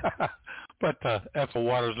 but Ethel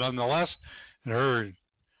Waters nonetheless, in her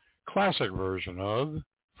classic version of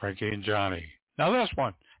Frankie and Johnny. Now this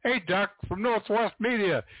one, hey Duck from Northwest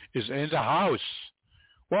Media is in the house.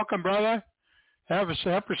 Welcome, brother. Have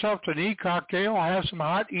yourself an e-cocktail. I have some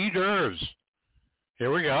hot hors d'oeuvres.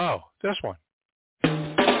 Here we go. This one.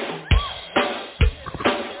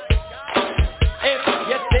 If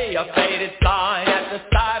you see a faded sign at the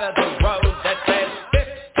side of the road that says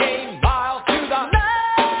 15 miles to the left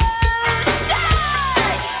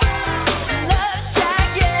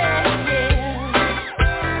side, yeah, yeah.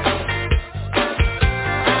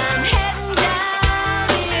 I'm heading down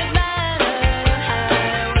the Atlanta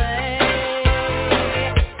highway,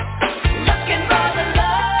 looking for the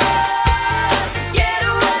love to get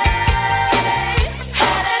away.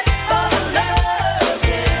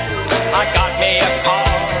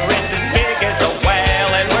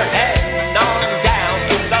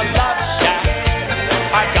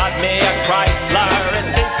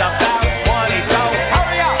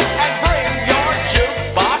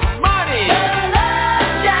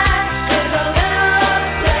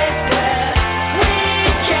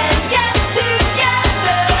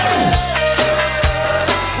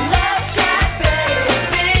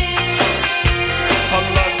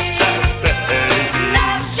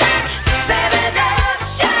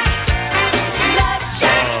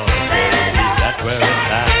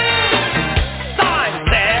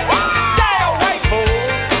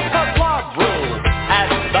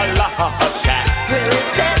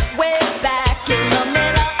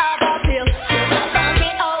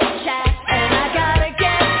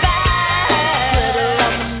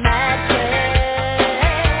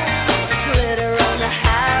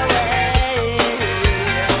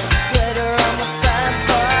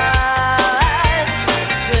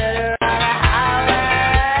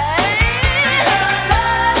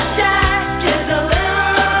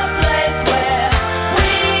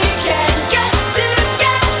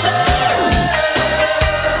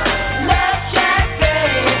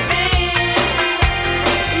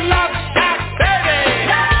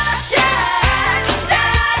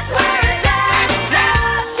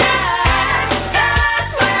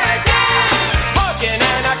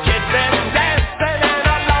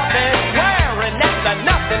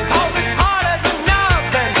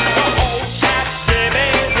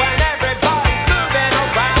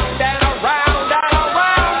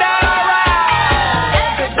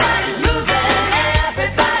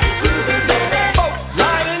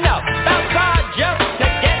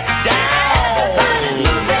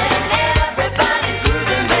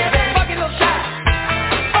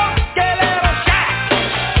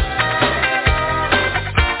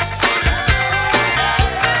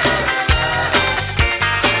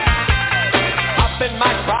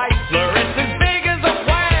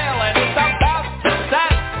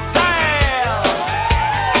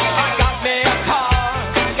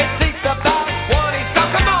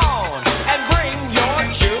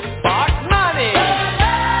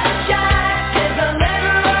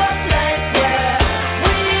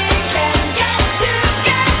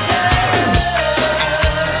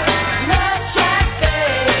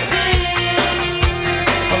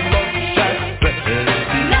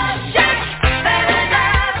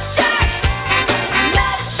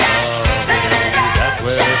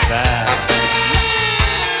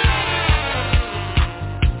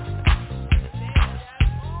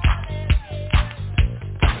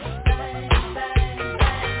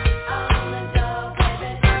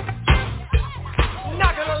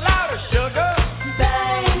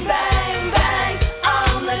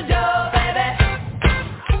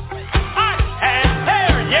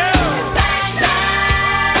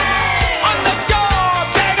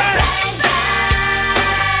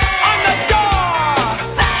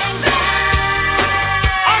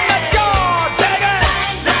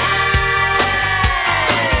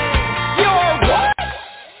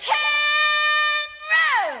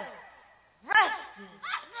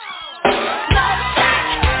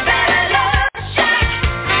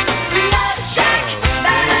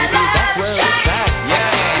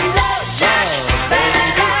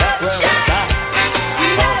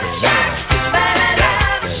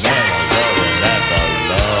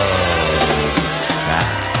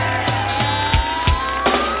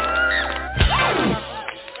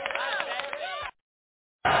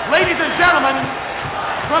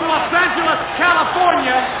 from Los Angeles,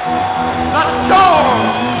 California, the Storm.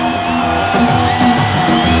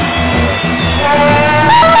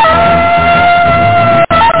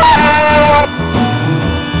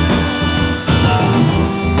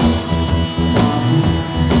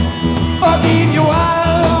 Keep your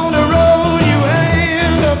eyes on the road, you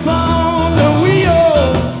hand upon the wheel.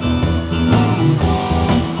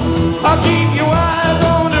 I'll keep your eyes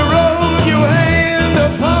on the road, you hand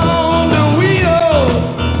upon the wheel.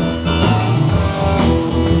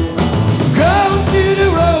 Come to the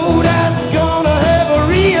road that's gonna have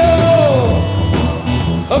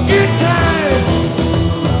a good time.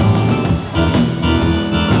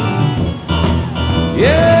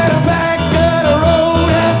 Yeah, the back of the road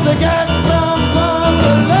has to get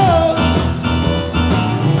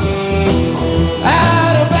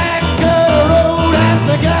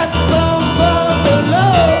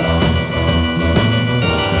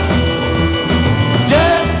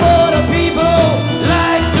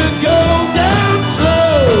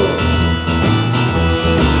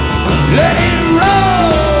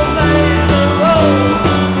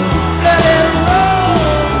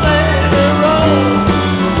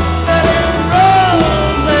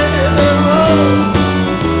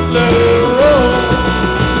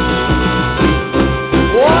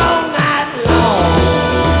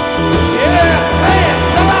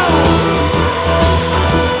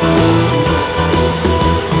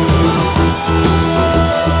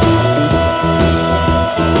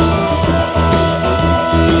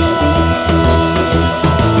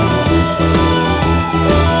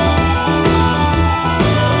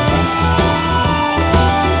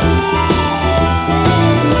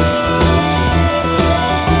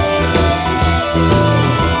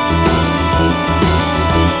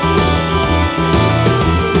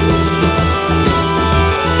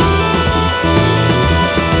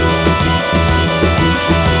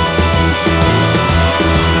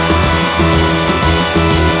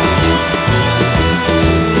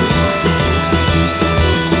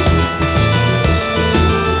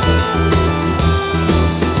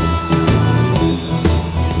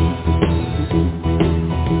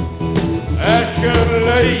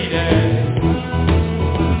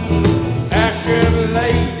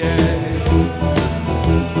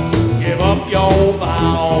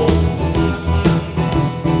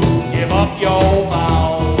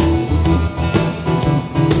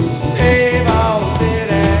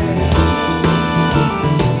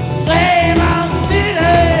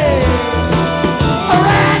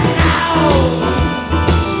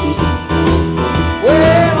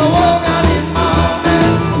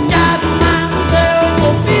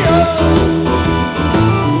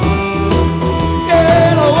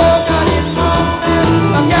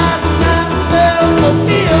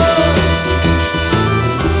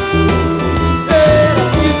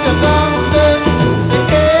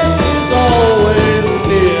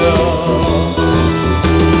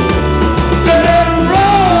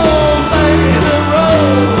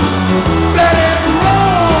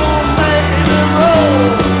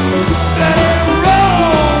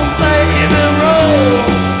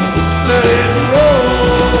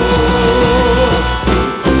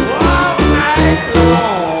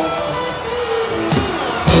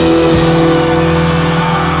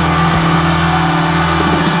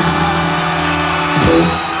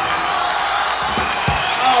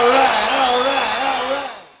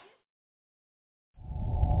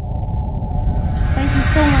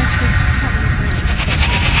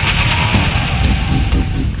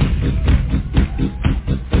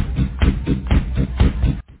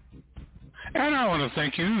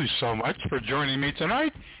Thank you so much for joining me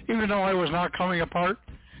tonight, even though I was not coming apart.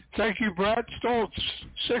 Thank you, Brett Stoltz,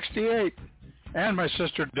 68, and my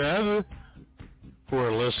sister Deb, who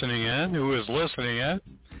is listening in.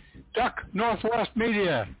 Duck Northwest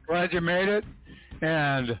Media, glad you made it.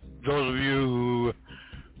 And those of you who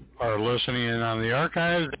are listening in on the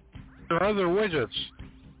archives or other widgets,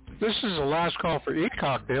 this is the last call for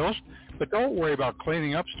e-cocktails, but don't worry about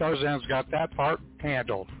cleaning up. Starzan's got that part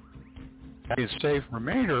handled. Have a safe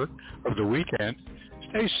remainder of the weekend.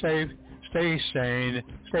 Stay safe, stay sane,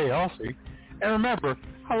 stay healthy, and remember,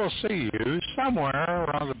 I will see you somewhere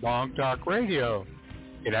around the Bong Talk Radio.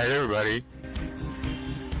 Good night, everybody.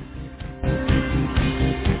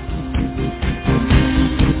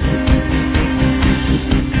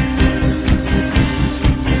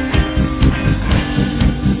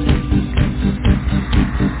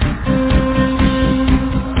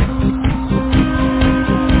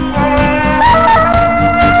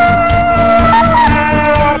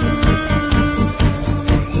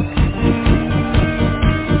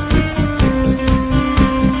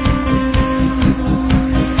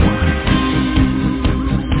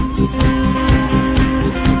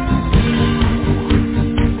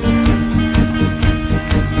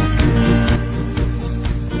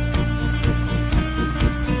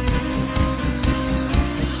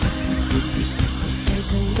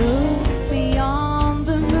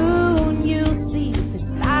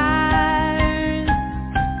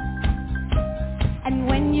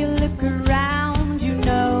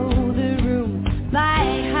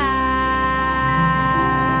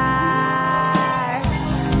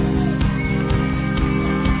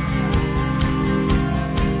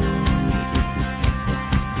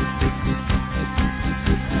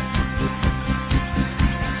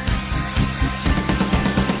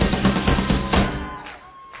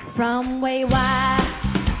 from way wide.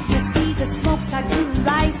 You see the smoke start to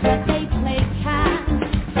rise when they play cards,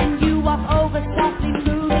 and you walk over softly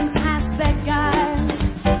moving past that guy.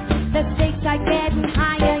 The stakes are getting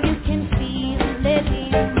higher, you can feel it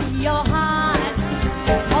in your heart.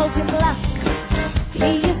 Hold your bluff,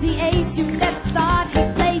 he is the ace you never thought he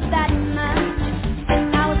played that much,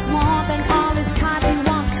 and now it's more than all his cards he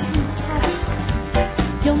wants to touch.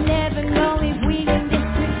 You'll never know if we can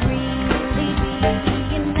disagree.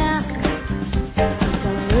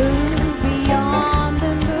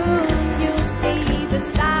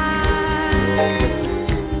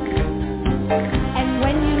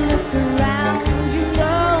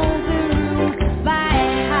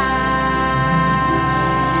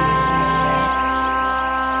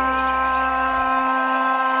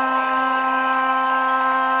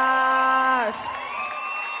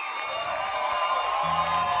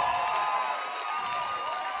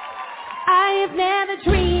 I've never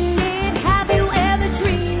dreamed it. Have you ever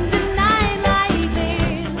dreamed a night like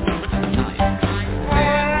this?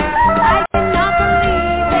 I cannot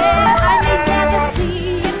believe it. I may never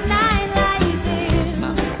see a night like this.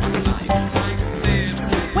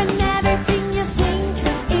 When everything you think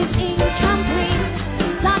is incomplete,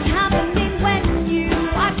 starts happening when you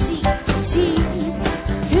are deep.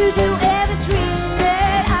 Did you ever dream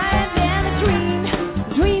it? I've never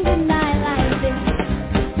dreamed a night like this.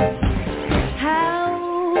 How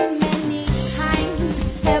many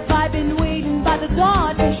times have I been waiting by the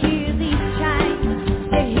door to hear these chimes,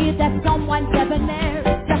 to hear that someone debonair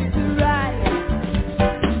just arrived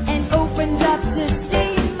and opened up to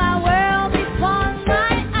see my world before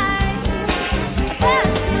my eyes. That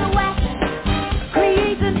silhouette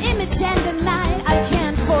creates an image and a night I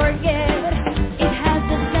can't forget. It has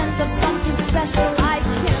a sense of something special I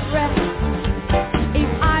can't rest. If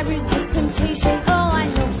I resist temptation, oh I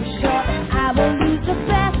know for sure I will lose the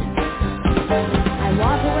best. I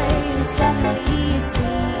walk away and suddenly it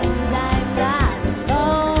seems I'm not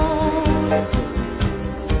alone.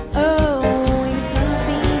 Oh, it could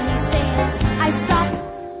be he says I stop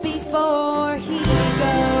before he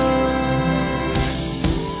goes.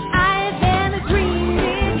 I've never dreamed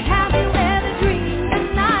it. Have you ever dreamed a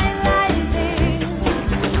night like this?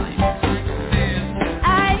 I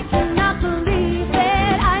cannot believe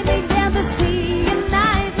it. I may never see a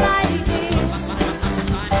night like this.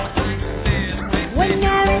 When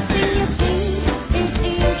everything you think is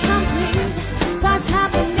incomplete, starts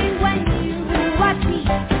happening when you are deep.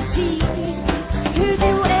 Could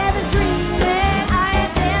you ever dream it? I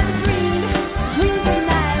have never dreamed a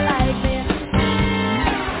night like this.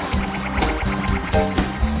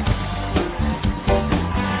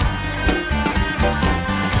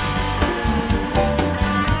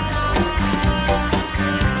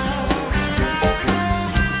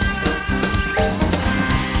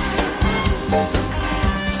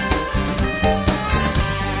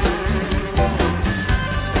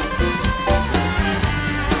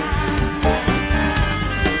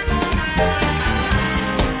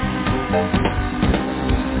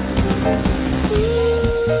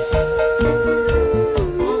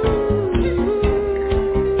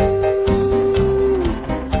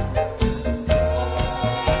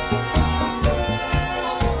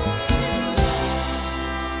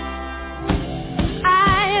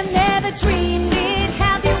 I have never dreamed it.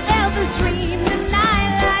 Have you ever dreamed a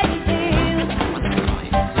night like this?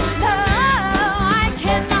 No, I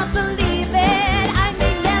cannot believe it. I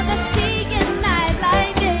may never see a night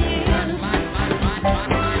like this.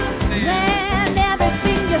 When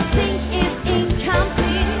everything you think is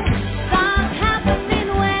incomplete, starts happening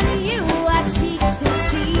when you are cheek to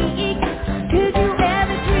cheek. Could you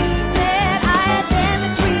ever dream it? I have never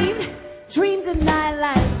dreamed a night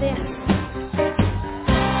like this.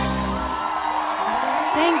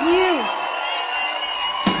 Thank you.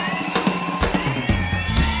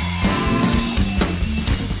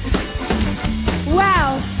 Wow.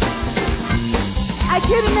 I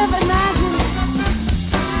couldn't have imagined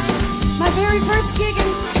my very first gig in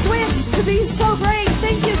Swiss to be so great.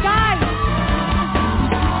 Thank you, guys.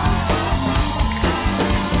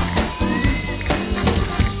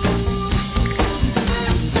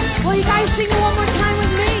 Will you guys sing it one more time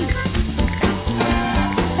with me?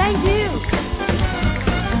 Thank you.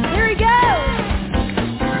 Here we go.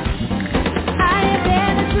 I have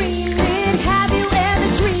never dreamed it. Have you ever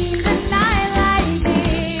dreamed a night like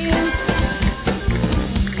this?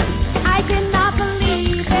 I cannot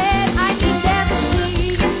believe it. I may never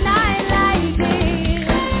see a night like this.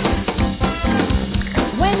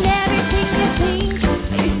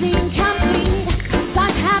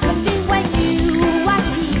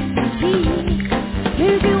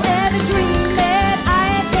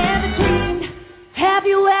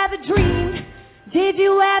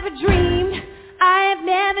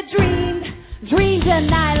 a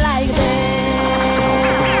night like this.